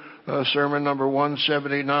to. Sermon number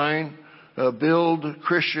 179, Build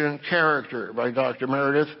Christian Character by Dr.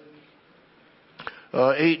 Meredith.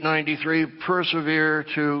 893, Persevere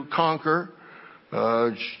to Conquer,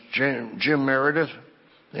 Jim Meredith.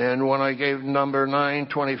 And when I gave number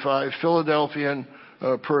 925, Philadelphian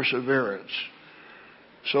Perseverance.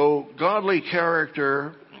 So godly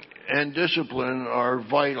character and discipline are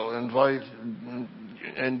vital,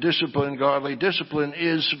 and discipline, godly discipline,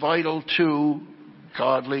 is vital to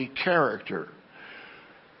godly character.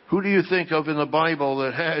 Who do you think of in the Bible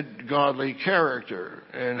that had godly character,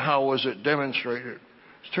 and how was it demonstrated?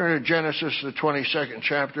 Let's turn to Genesis, the 22nd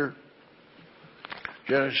chapter.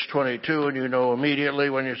 Genesis 22, and you know immediately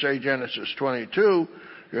when you say Genesis 22,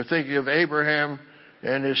 you're thinking of Abraham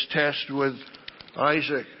and his test with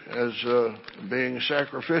Isaac as being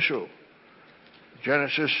sacrificial.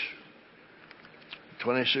 Genesis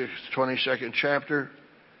 22nd chapter.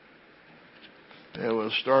 And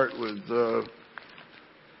we'll start with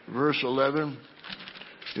verse 11.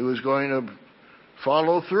 He was going to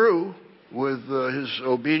follow through with his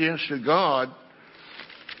obedience to God.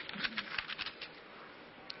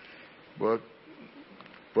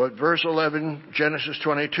 But verse 11, Genesis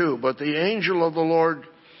 22, but the angel of the Lord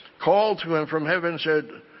called to him from heaven and said,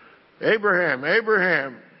 Abraham,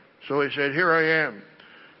 Abraham. So he said, here I am.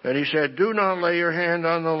 And he said, do not lay your hand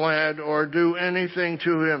on the lad or do anything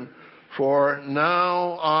to him, for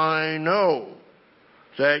now I know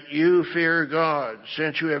that you fear God,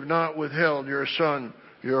 since you have not withheld your son,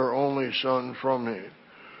 your only son, from me.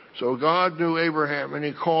 So God knew Abraham, and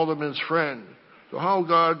he called him his friend. So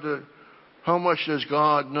how much does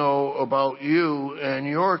God know about you and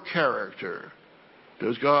your character?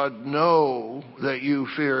 Does God know that you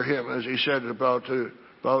fear him, as he said about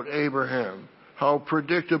Abraham? How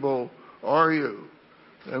predictable are you?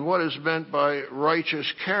 And what is meant by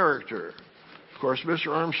righteous character? Of course, Mr.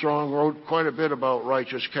 Armstrong wrote quite a bit about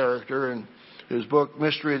righteous character in his book,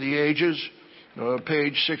 Mystery of the Ages,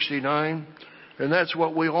 page 69. And that's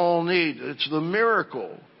what we all need. It's the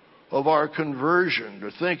miracle of our conversion, to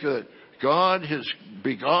think that God has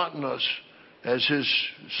begotten us as his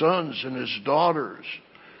sons and his daughters,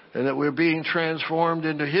 and that we're being transformed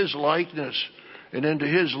into his likeness and into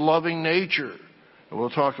his loving nature. And we'll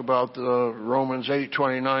talk about Romans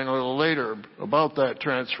 8:29 a little later about that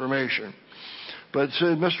transformation. But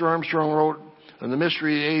Mr. Armstrong wrote on the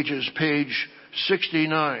Mystery of the Ages, page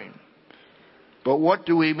 69, but what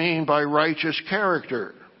do we mean by righteous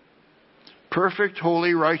character? Perfect,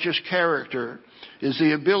 holy, righteous character is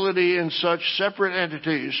the ability in such separate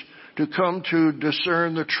entities to come to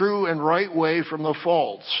discern the true and right way from the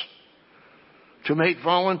false, to make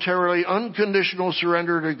voluntarily unconditional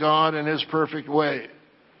surrender to God and his perfect way,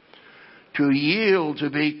 to yield to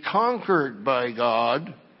be conquered by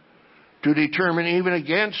God, to determine even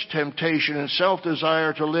against temptation and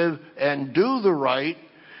self-desire to live and do the right.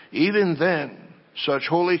 Even then, such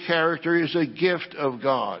holy character is a gift of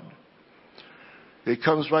God. It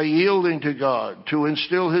comes by yielding to God to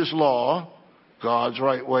instill his law, God's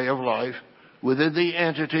right way of life, within the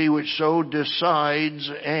entity which so decides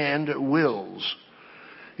and wills.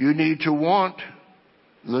 You need to want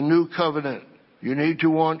the new covenant. You need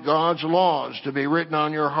to want God's laws to be written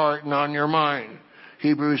on your heart and on your mind.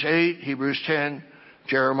 Hebrews 8, Hebrews 10,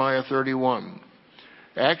 Jeremiah 31.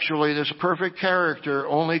 Actually, this perfect character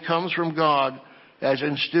only comes from God as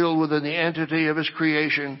instilled within the entity of his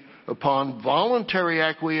creation upon voluntary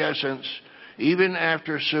acquiescence, even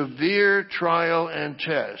after severe trial and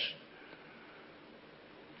test.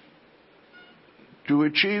 To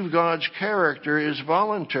achieve God's character is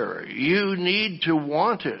voluntary. You need to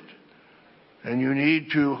want it. And you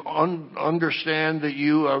need to understand that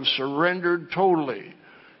you have surrendered totally.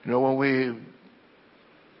 You know, when we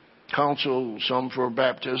counsel some for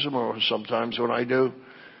baptism, or sometimes when I do,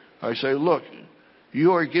 I say, look,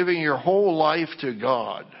 you are giving your whole life to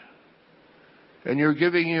God. And you're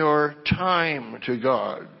giving your time to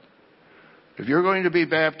God. If you're going to be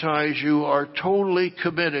baptized, you are totally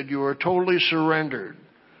committed. You are totally surrendered.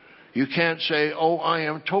 You can't say, oh, I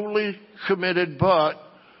am totally committed, but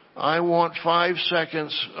I want 5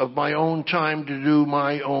 seconds of my own time to do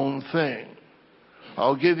my own thing.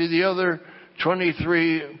 I'll give you the other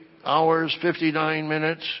 23 hours, 59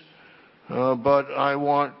 minutes, but I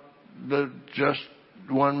want just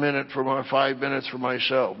 1 minute for my 5 minutes for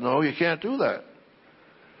myself. No, you can't do that.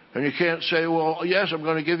 And you can't say, well, yes, I'm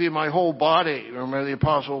going to give you my whole body. Remember, the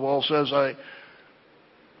Apostle Paul says,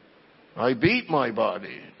 I beat my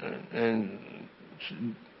body. And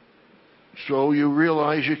so you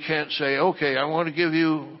realize you can't say, okay, I want to give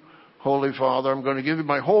you, Holy Father, I'm going to give you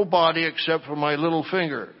my whole body except for my little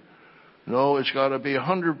finger. No, it's got to be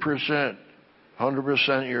 100%.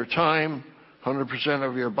 100% of your time, 100%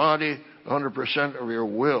 of your body, 100% of your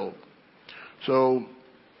will. So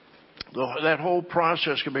that whole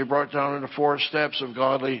process can be brought down into 4 steps of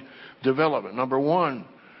godly development. Number 1,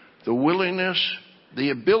 the willingness, the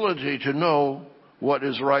ability to know what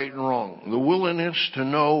is right and wrong. The willingness to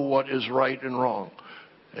know what is right and wrong.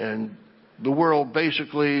 And the world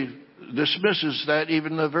basically dismisses that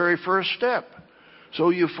even the very first step. So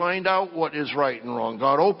you find out what is right and wrong.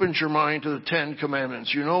 God opens your mind to the 10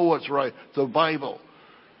 Commandments. You know what's right. The Bible.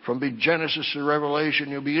 From Genesis to Revelation,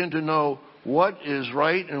 you begin to know what is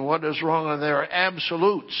right and what is wrong, and they are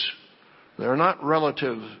absolutes. They're not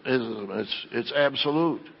relativism. It's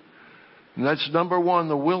absolute. And that's number 1,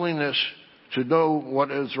 the willingness to know what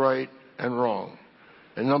is right and wrong.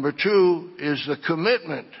 And number 2 is the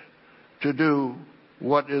commitment to do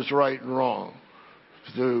what is right and wrong.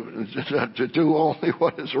 To do only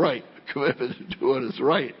what is right. Commitment to do what is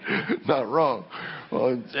right, not wrong.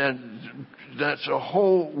 And that's a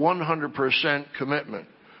whole 100% commitment.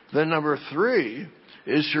 Then number 3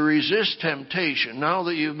 is to resist temptation. Now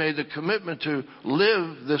that you've made the commitment to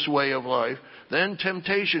live this way of life, then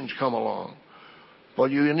temptations come along.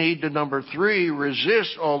 But you need to, number 3,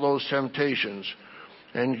 resist all those temptations.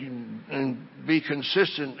 and be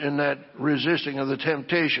consistent in that resisting of the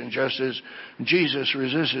temptation, just as Jesus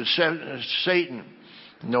resisted Satan.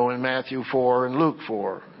 In Matthew 4 and Luke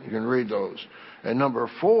 4. You can read those. And number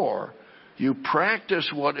 4, you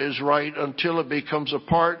practice what is right until it becomes a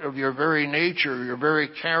part of your very nature, your very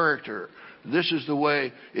character. This is the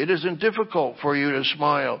way. It isn't difficult for you to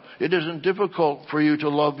smile. It isn't difficult for you to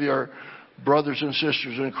love your brothers and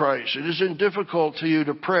sisters in Christ. It isn't difficult to you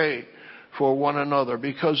to pray for one another,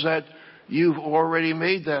 because that you've already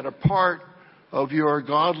made that a part of your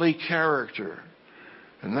godly character.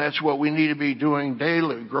 And that's what we need to be doing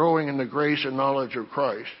daily, growing in the grace and knowledge of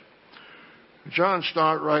Christ. John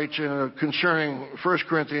Stott writes concerning 1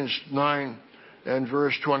 Corinthians 9 and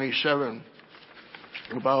verse 27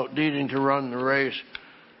 about needing to run the race.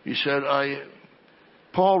 He said,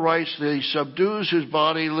 Paul writes that he subdues his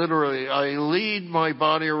body literally. I lead my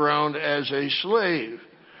body around as a slave.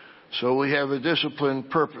 So we have a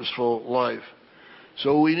disciplined, purposeful life.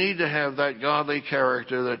 So we need to have that godly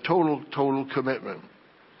character, that total commitment.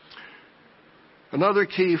 Another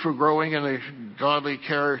key for growing in a godly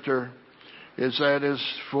character is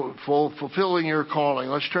fulfilling your calling.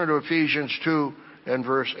 Let's turn to Ephesians 2 and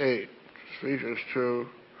verse 8. Ephesians 2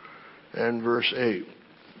 and verse 8.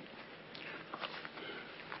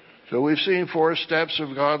 So we've seen 4 steps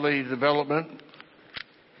of godly development,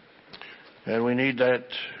 and we need that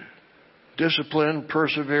discipline,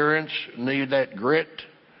 perseverance, need that grit,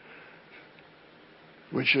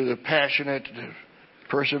 which is a passionate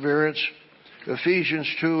perseverance. Ephesians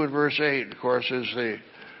 2 and verse 8, of course, is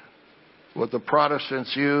what the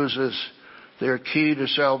Protestants use as their key to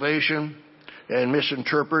salvation and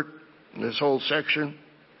misinterpret this whole section.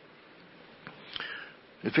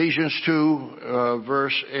 Ephesians 2,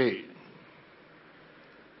 verse 8.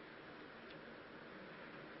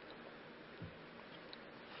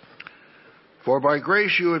 For by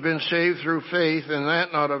grace you have been saved through faith, and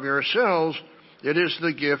that not of yourselves, it is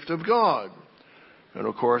the gift of God. And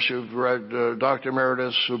of course, you've read Dr.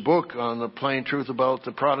 Meredith's book on the plain truth about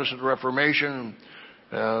the Protestant Reformation.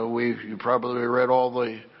 You probably read all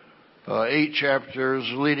the 8 chapters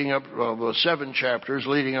leading up, the 7 chapters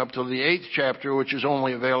leading up to the 8th chapter, which is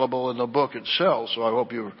only available in the book itself. So I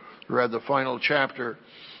hope you read the final chapter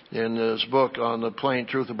in this book on the plain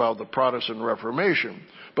truth about the Protestant Reformation.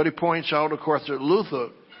 But he points out, of course, that Luther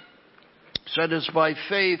said it's by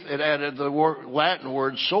faith. It added the Latin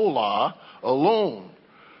word sola, alone,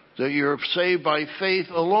 that you're saved by faith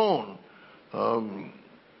alone.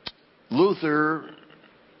 Luther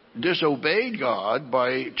disobeyed God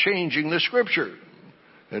by changing the Scripture.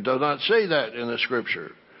 It does not say that in the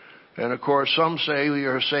Scripture. And of course, some say we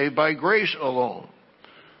are saved by grace alone.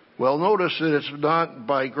 Well, notice that it's not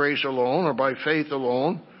by grace alone or by faith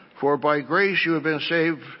alone. For by grace you have been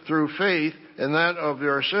saved through faith, and that of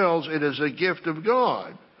yourselves, it is a gift of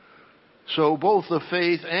God. So both the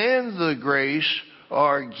faith and the grace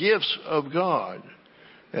are gifts of God.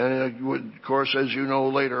 And of course, as you know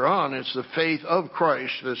later on, it's the faith of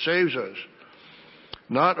Christ that saves us.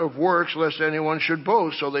 Not of works, lest anyone should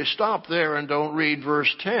boast. So they stop there and don't read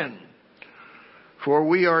verse 10. For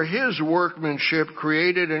we are His workmanship,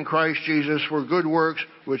 created in Christ Jesus for good works,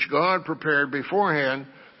 which God prepared beforehand,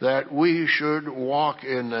 that we should walk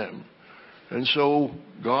in them. And so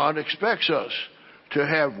God expects us to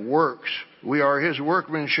have works. We are His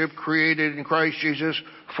workmanship, created in Christ Jesus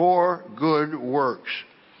for good works.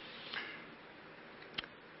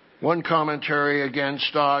 One commentary, again,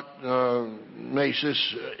 Stott makes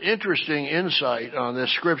this interesting insight on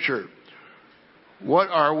this scripture. What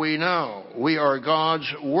are we now? We are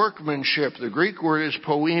God's workmanship. The Greek word is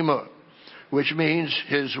poema, which means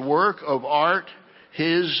His work of art,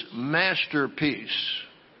 His masterpiece.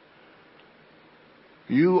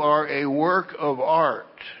 You are a work of art.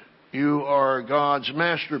 You are God's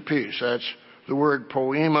masterpiece. That's the word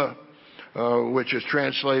poema, which is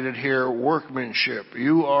translated here workmanship.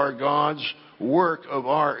 You are God's work of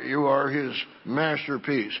art. You are His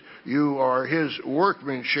masterpiece. You are His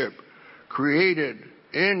workmanship, created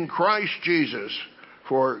in Christ Jesus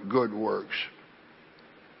for good works.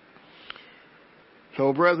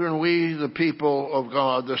 So, brethren, we, the people of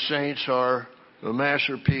God, the saints, are the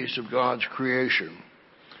masterpiece of God's creation.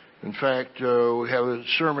 In fact, we have a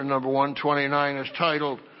sermon number 129 is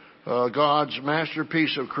titled God's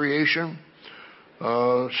Masterpiece of Creation.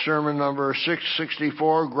 Sermon number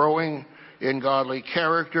 664, Growing in Godly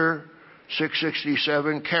Character.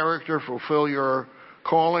 667, Character, Fulfill Your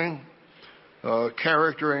Calling.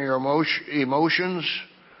 Character in Your Emotions.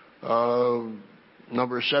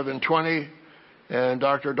 Number 720. And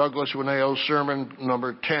Dr. Douglas Winnail's sermon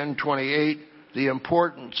number 1028, The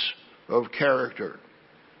Importance of Character.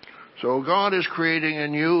 So God is creating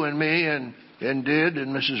in you and me and did in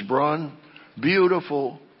Mrs. Brunn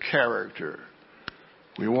beautiful character.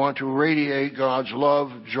 We want to radiate God's love,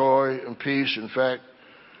 joy, and peace. In fact,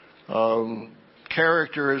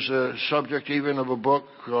 character is a subject even of a book,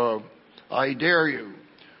 I Dare You.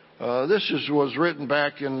 This was written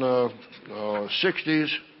back in the 60s.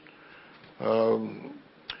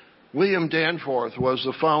 William Danforth was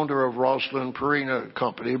the founder of Rosalind Purina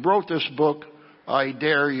Company. He wrote this book, I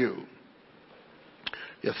Dare You.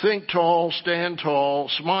 You think tall, stand tall,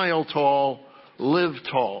 smile tall, live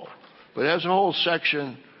tall. But there's a whole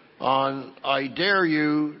section on I dare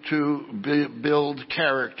you to build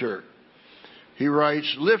character. He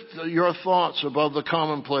writes, lift your thoughts above the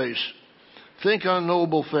commonplace. Think on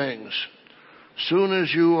noble things. Soon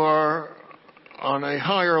as you are on a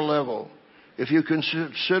higher level, if you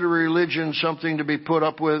consider religion something to be put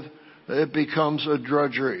up with, it becomes a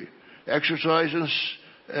drudgery. Exercise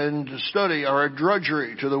and study are a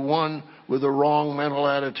drudgery to the one with a wrong mental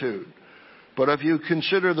attitude. But if you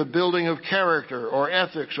consider the building of character or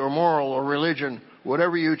ethics or moral or religion,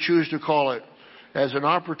 whatever you choose to call it, as an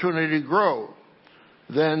opportunity to grow,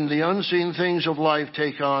 then the unseen things of life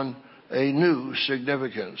take on a new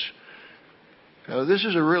significance. This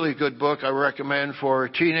is a really good book I recommend for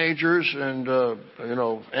teenagers and,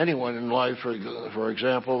 anyone in life, for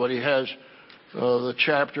example. But he has the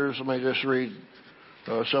chapters. Let me just read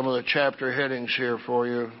some of the chapter headings here for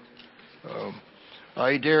you.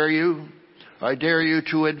 I dare you. I dare you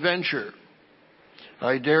to adventure.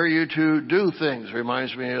 I dare you to do things.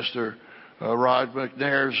 Reminds me of Mr. Rod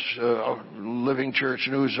McNair's Living Church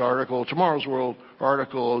News article, Tomorrow's World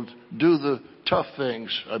article, Do the Tough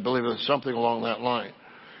Things. I believe it's something along that line.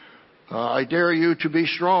 I dare you to be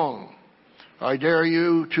strong. I dare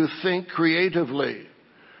you to think creatively.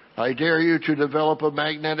 I dare you to develop a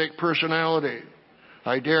magnetic personality.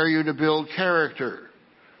 I dare you to build character.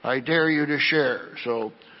 I dare you to share.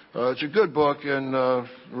 So it's a good book, and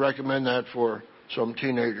recommend that for some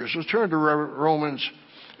teenagers. Let's turn to Romans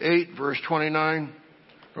 8, verse 29.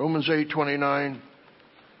 Romans 8:29.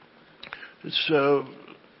 It's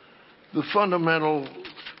the fundamental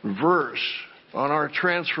verse on our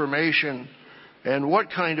transformation and what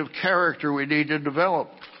kind of character we need to develop.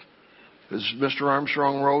 As Mr.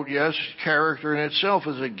 Armstrong wrote, yes, character in itself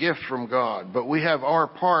is a gift from God, but we have our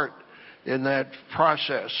part in that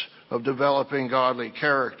process of developing godly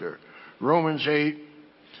character. Romans 8,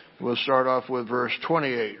 we'll start off with verse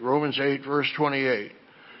 28. Romans 8, verse 28.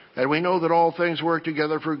 And we know that all things work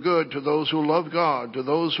together for good to those who love God, to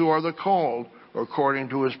those who are the called according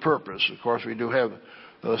to his purpose. Of course, we do have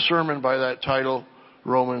a sermon by that title,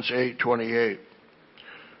 Romans 8:28.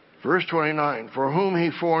 Verse 29, for whom he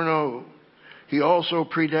foreknew, he also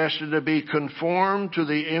predestined to be conformed to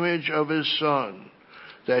the image of his Son,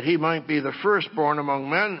 that he might be the firstborn among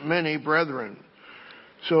many brethren.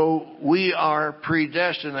 So we are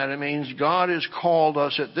predestined. That it means God has called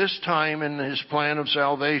us at this time in his plan of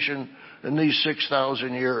salvation in these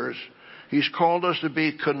 6,000 years. He's called us to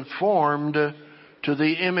be conformed to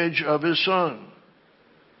the image of his Son.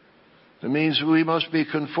 It means we must be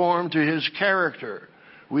conformed to his character.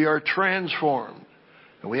 We are transformed.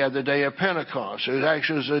 And we have the day of Pentecost. It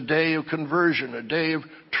actually is a day of conversion, a day of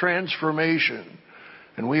transformation.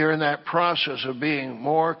 And we are in that process of being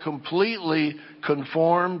more completely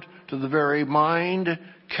conformed to the very mind,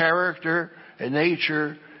 character, and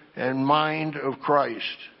nature and mind of Christ.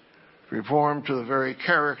 Conformed to the very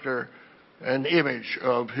character and image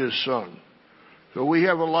of his Son. So we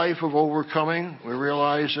have a life of overcoming. We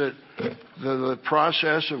realize that the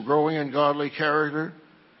process of growing in godly character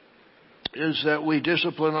is that we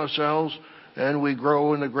discipline ourselves and we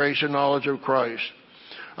grow in the grace and knowledge of Christ.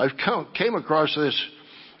 I've came across this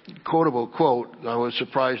quotable quote. I was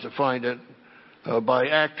surprised to find it by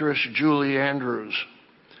actress Julie Andrews.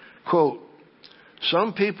 Quote,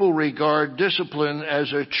 some people regard discipline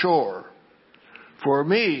as a chore. For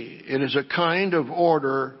me, it is a kind of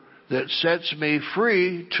order that sets me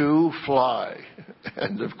free to fly.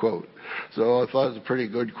 End of quote. So I thought it was a pretty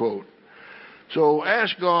good quote. So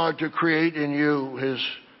ask God to create in you his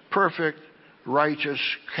perfect, righteous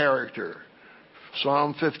character.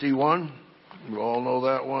 Psalm 51. You all know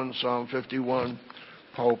that one, Psalm 51.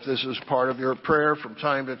 Hope this is part of your prayer from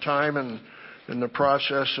time to time and in the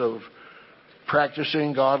process of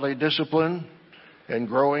practicing godly discipline and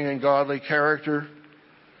growing in godly character.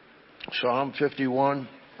 Psalm 51.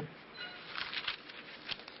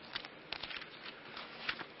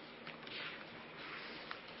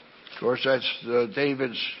 Of course, that's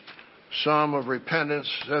David's Psalm of repentance.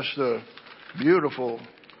 That's the beautiful,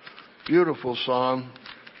 beautiful Psalm.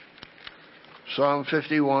 Psalm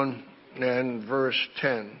 51. and verse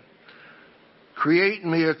 10. Create in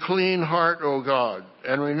me a clean heart, O God,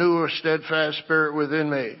 and renew a steadfast spirit within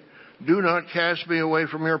me. Do not cast me away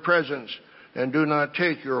from your presence, and do not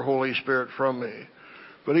take your Holy Spirit from me.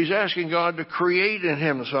 But he's asking God to create in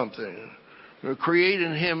him something. To create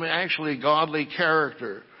in him actually godly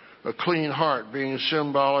character. A clean heart being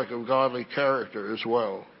symbolic of godly character as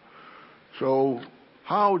well. So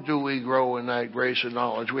how do we grow in that grace and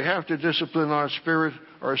knowledge? We have to discipline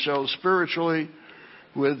ourselves spiritually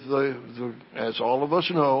with as all of us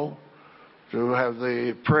know, to have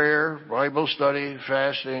the prayer, Bible study,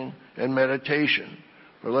 fasting, and meditation.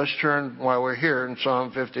 But let's turn, while we're here, in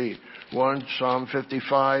Psalm 51, Psalm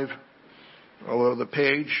 55, over the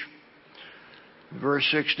page, verse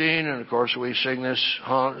 16, and of course we sing this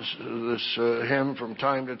hymn from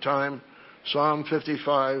time to time, Psalm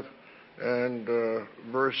 55 and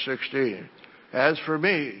verse 16. As for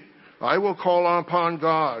me, I will call upon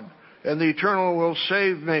God, and the Eternal will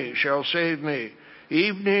shall save me.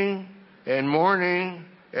 Evening and morning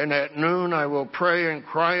and at noon I will pray and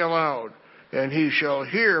cry aloud, and he shall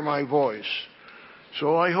hear my voice.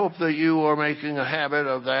 So I hope that you are making a habit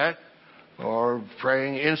of that, or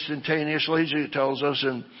praying instantaneously, as it tells us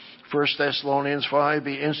in 1 Thessalonians 5,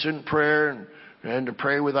 be instant prayer and to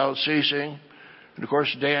pray without ceasing. And of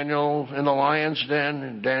course, Daniel in the lion's den,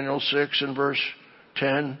 in Daniel 6 and verse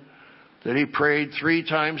 10, that he prayed 3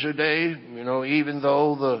 times a day, even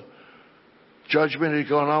though the judgment had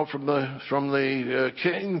gone out from the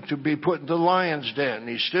king to be put in the lion's den.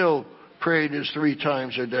 He still prayed his 3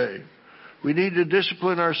 times a day. We need to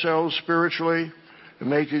discipline ourselves spiritually and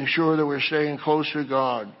making sure that we're staying close to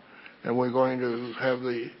God. And we're going to have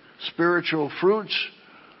the spiritual fruits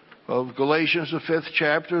of Galatians, the 5th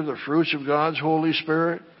chapter, the fruits of God's Holy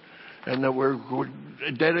Spirit, and that we're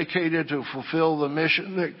dedicated to fulfill the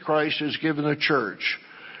mission that Christ has given the church.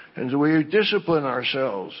 And we discipline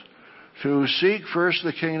ourselves to seek first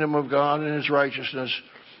the kingdom of God and his righteousness,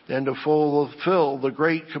 and to fulfill the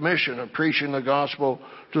great commission of preaching the gospel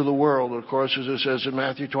to the world. Of course, as it says in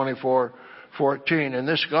Matthew 24:14, and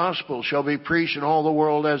this gospel shall be preached in all the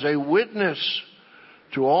world as a witness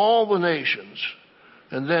to all the nations,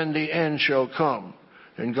 and then the end shall come.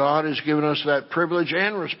 And God has given us that privilege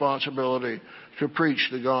and responsibility to preach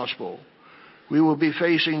the gospel. We will be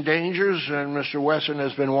facing dangers, and Mr. Wesson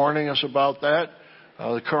has been warning us about that.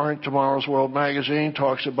 The current Tomorrow's World magazine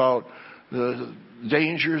talks about the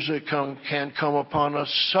dangers that can come upon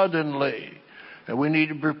us suddenly. And we need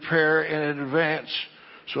to prepare in advance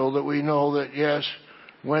so that we know that, yes,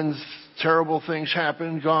 when terrible things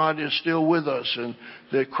happen, God is still with us, and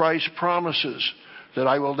that Christ promises that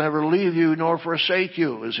I will never leave you nor forsake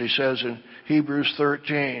you, as he says in Hebrews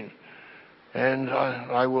 13. And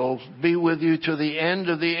I will be with you to the end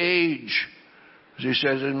of the age, as he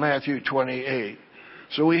says in Matthew 28.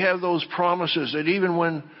 So we have those promises that even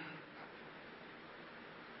when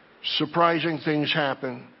surprising things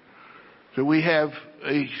happen, that we have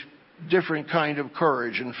a different kind of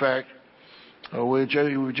courage. In fact, we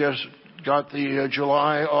just got the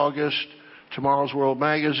July, August Tomorrow's World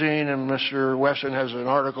magazine, and Mr. Wesson has an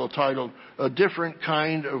article titled, A Different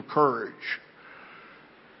Kind of Courage.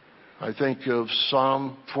 I think of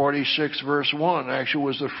Psalm 46 verse 1, actually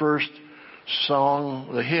was the first song,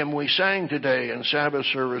 the hymn we sang today in Sabbath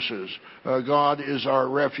services. God is our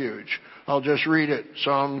refuge. I'll just read it.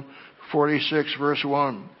 Psalm 46 verse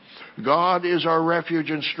 1. God is our refuge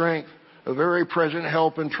and strength, a very present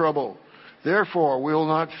help in trouble. Therefore we will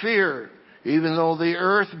not fear, even though the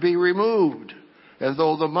earth be removed, and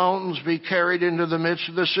though the mountains be carried into the midst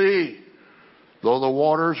of the sea, though the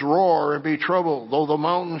waters roar and be troubled, though the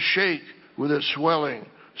mountains shake with its swelling,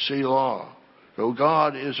 Selah. So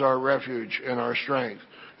God is our refuge and our strength.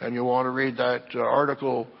 And you want to read that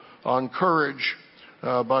article on courage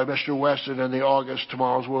by Mr. Weston in the August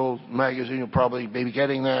Tomorrow's World magazine. You'll probably be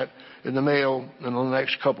getting that in the mail in the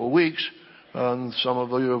next couple of weeks. Some of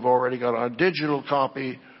you have already got a digital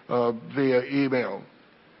copy via email.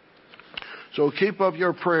 So keep up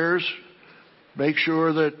your prayers. Make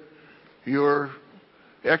sure that you're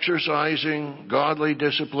exercising godly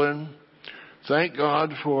discipline. Thank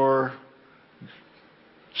God for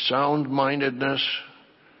sound-mindedness,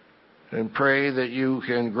 and pray that you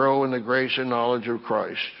can grow in the grace and knowledge of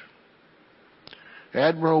Christ.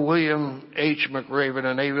 Admiral William H. McRaven,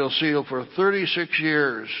 a Naval SEAL for 36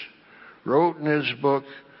 years, wrote in his book,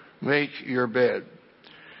 Make Your Bed.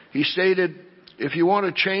 He stated, if you want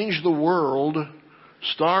to change the world,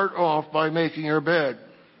 start off by making your bed.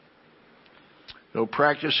 So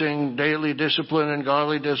practicing daily discipline and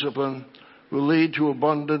godly discipline will lead to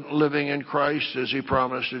abundant living in Christ, as he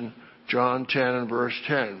promised in John 10 and verse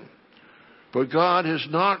 10. But God has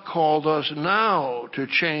not called us now to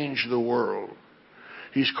change the world.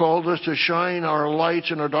 He's called us to shine our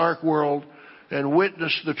lights in a dark world and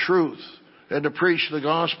witness the truth and to preach the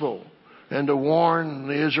gospel and to warn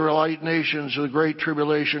the Israelite nations of the great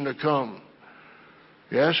tribulation to come.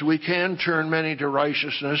 Yes, we can turn many to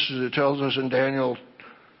righteousness, as it tells us in Daniel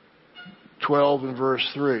 12 and verse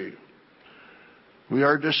 3. We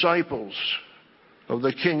are disciples of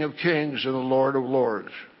the King of Kings and the Lord of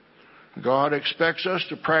Lords. God expects us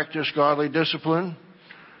to practice godly discipline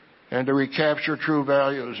and to recapture true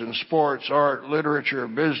values in sports, art, literature,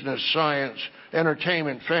 business, science,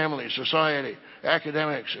 entertainment, family, society,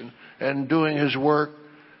 academics, and doing His work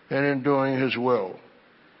and in doing His will.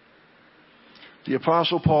 The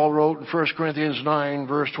Apostle Paul wrote in 1 Corinthians 9,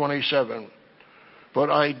 verse 27, "But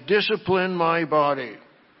I discipline my body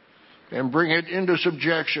and bring it into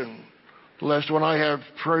subjection, lest when I have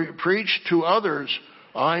preached to others,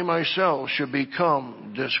 I myself should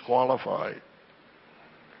become disqualified."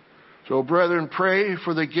 So, brethren, pray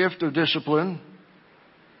for the gift of discipline.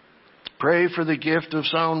 Pray for the gift of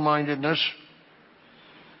sound-mindedness.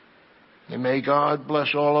 And may God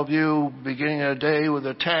bless all of you, beginning a day with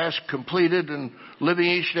a task completed and living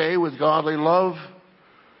each day with godly love,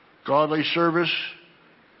 godly service,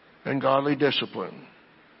 and godly discipline.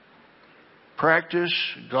 Practice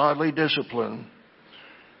godly discipline,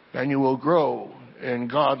 and you will grow in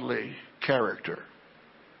godly character.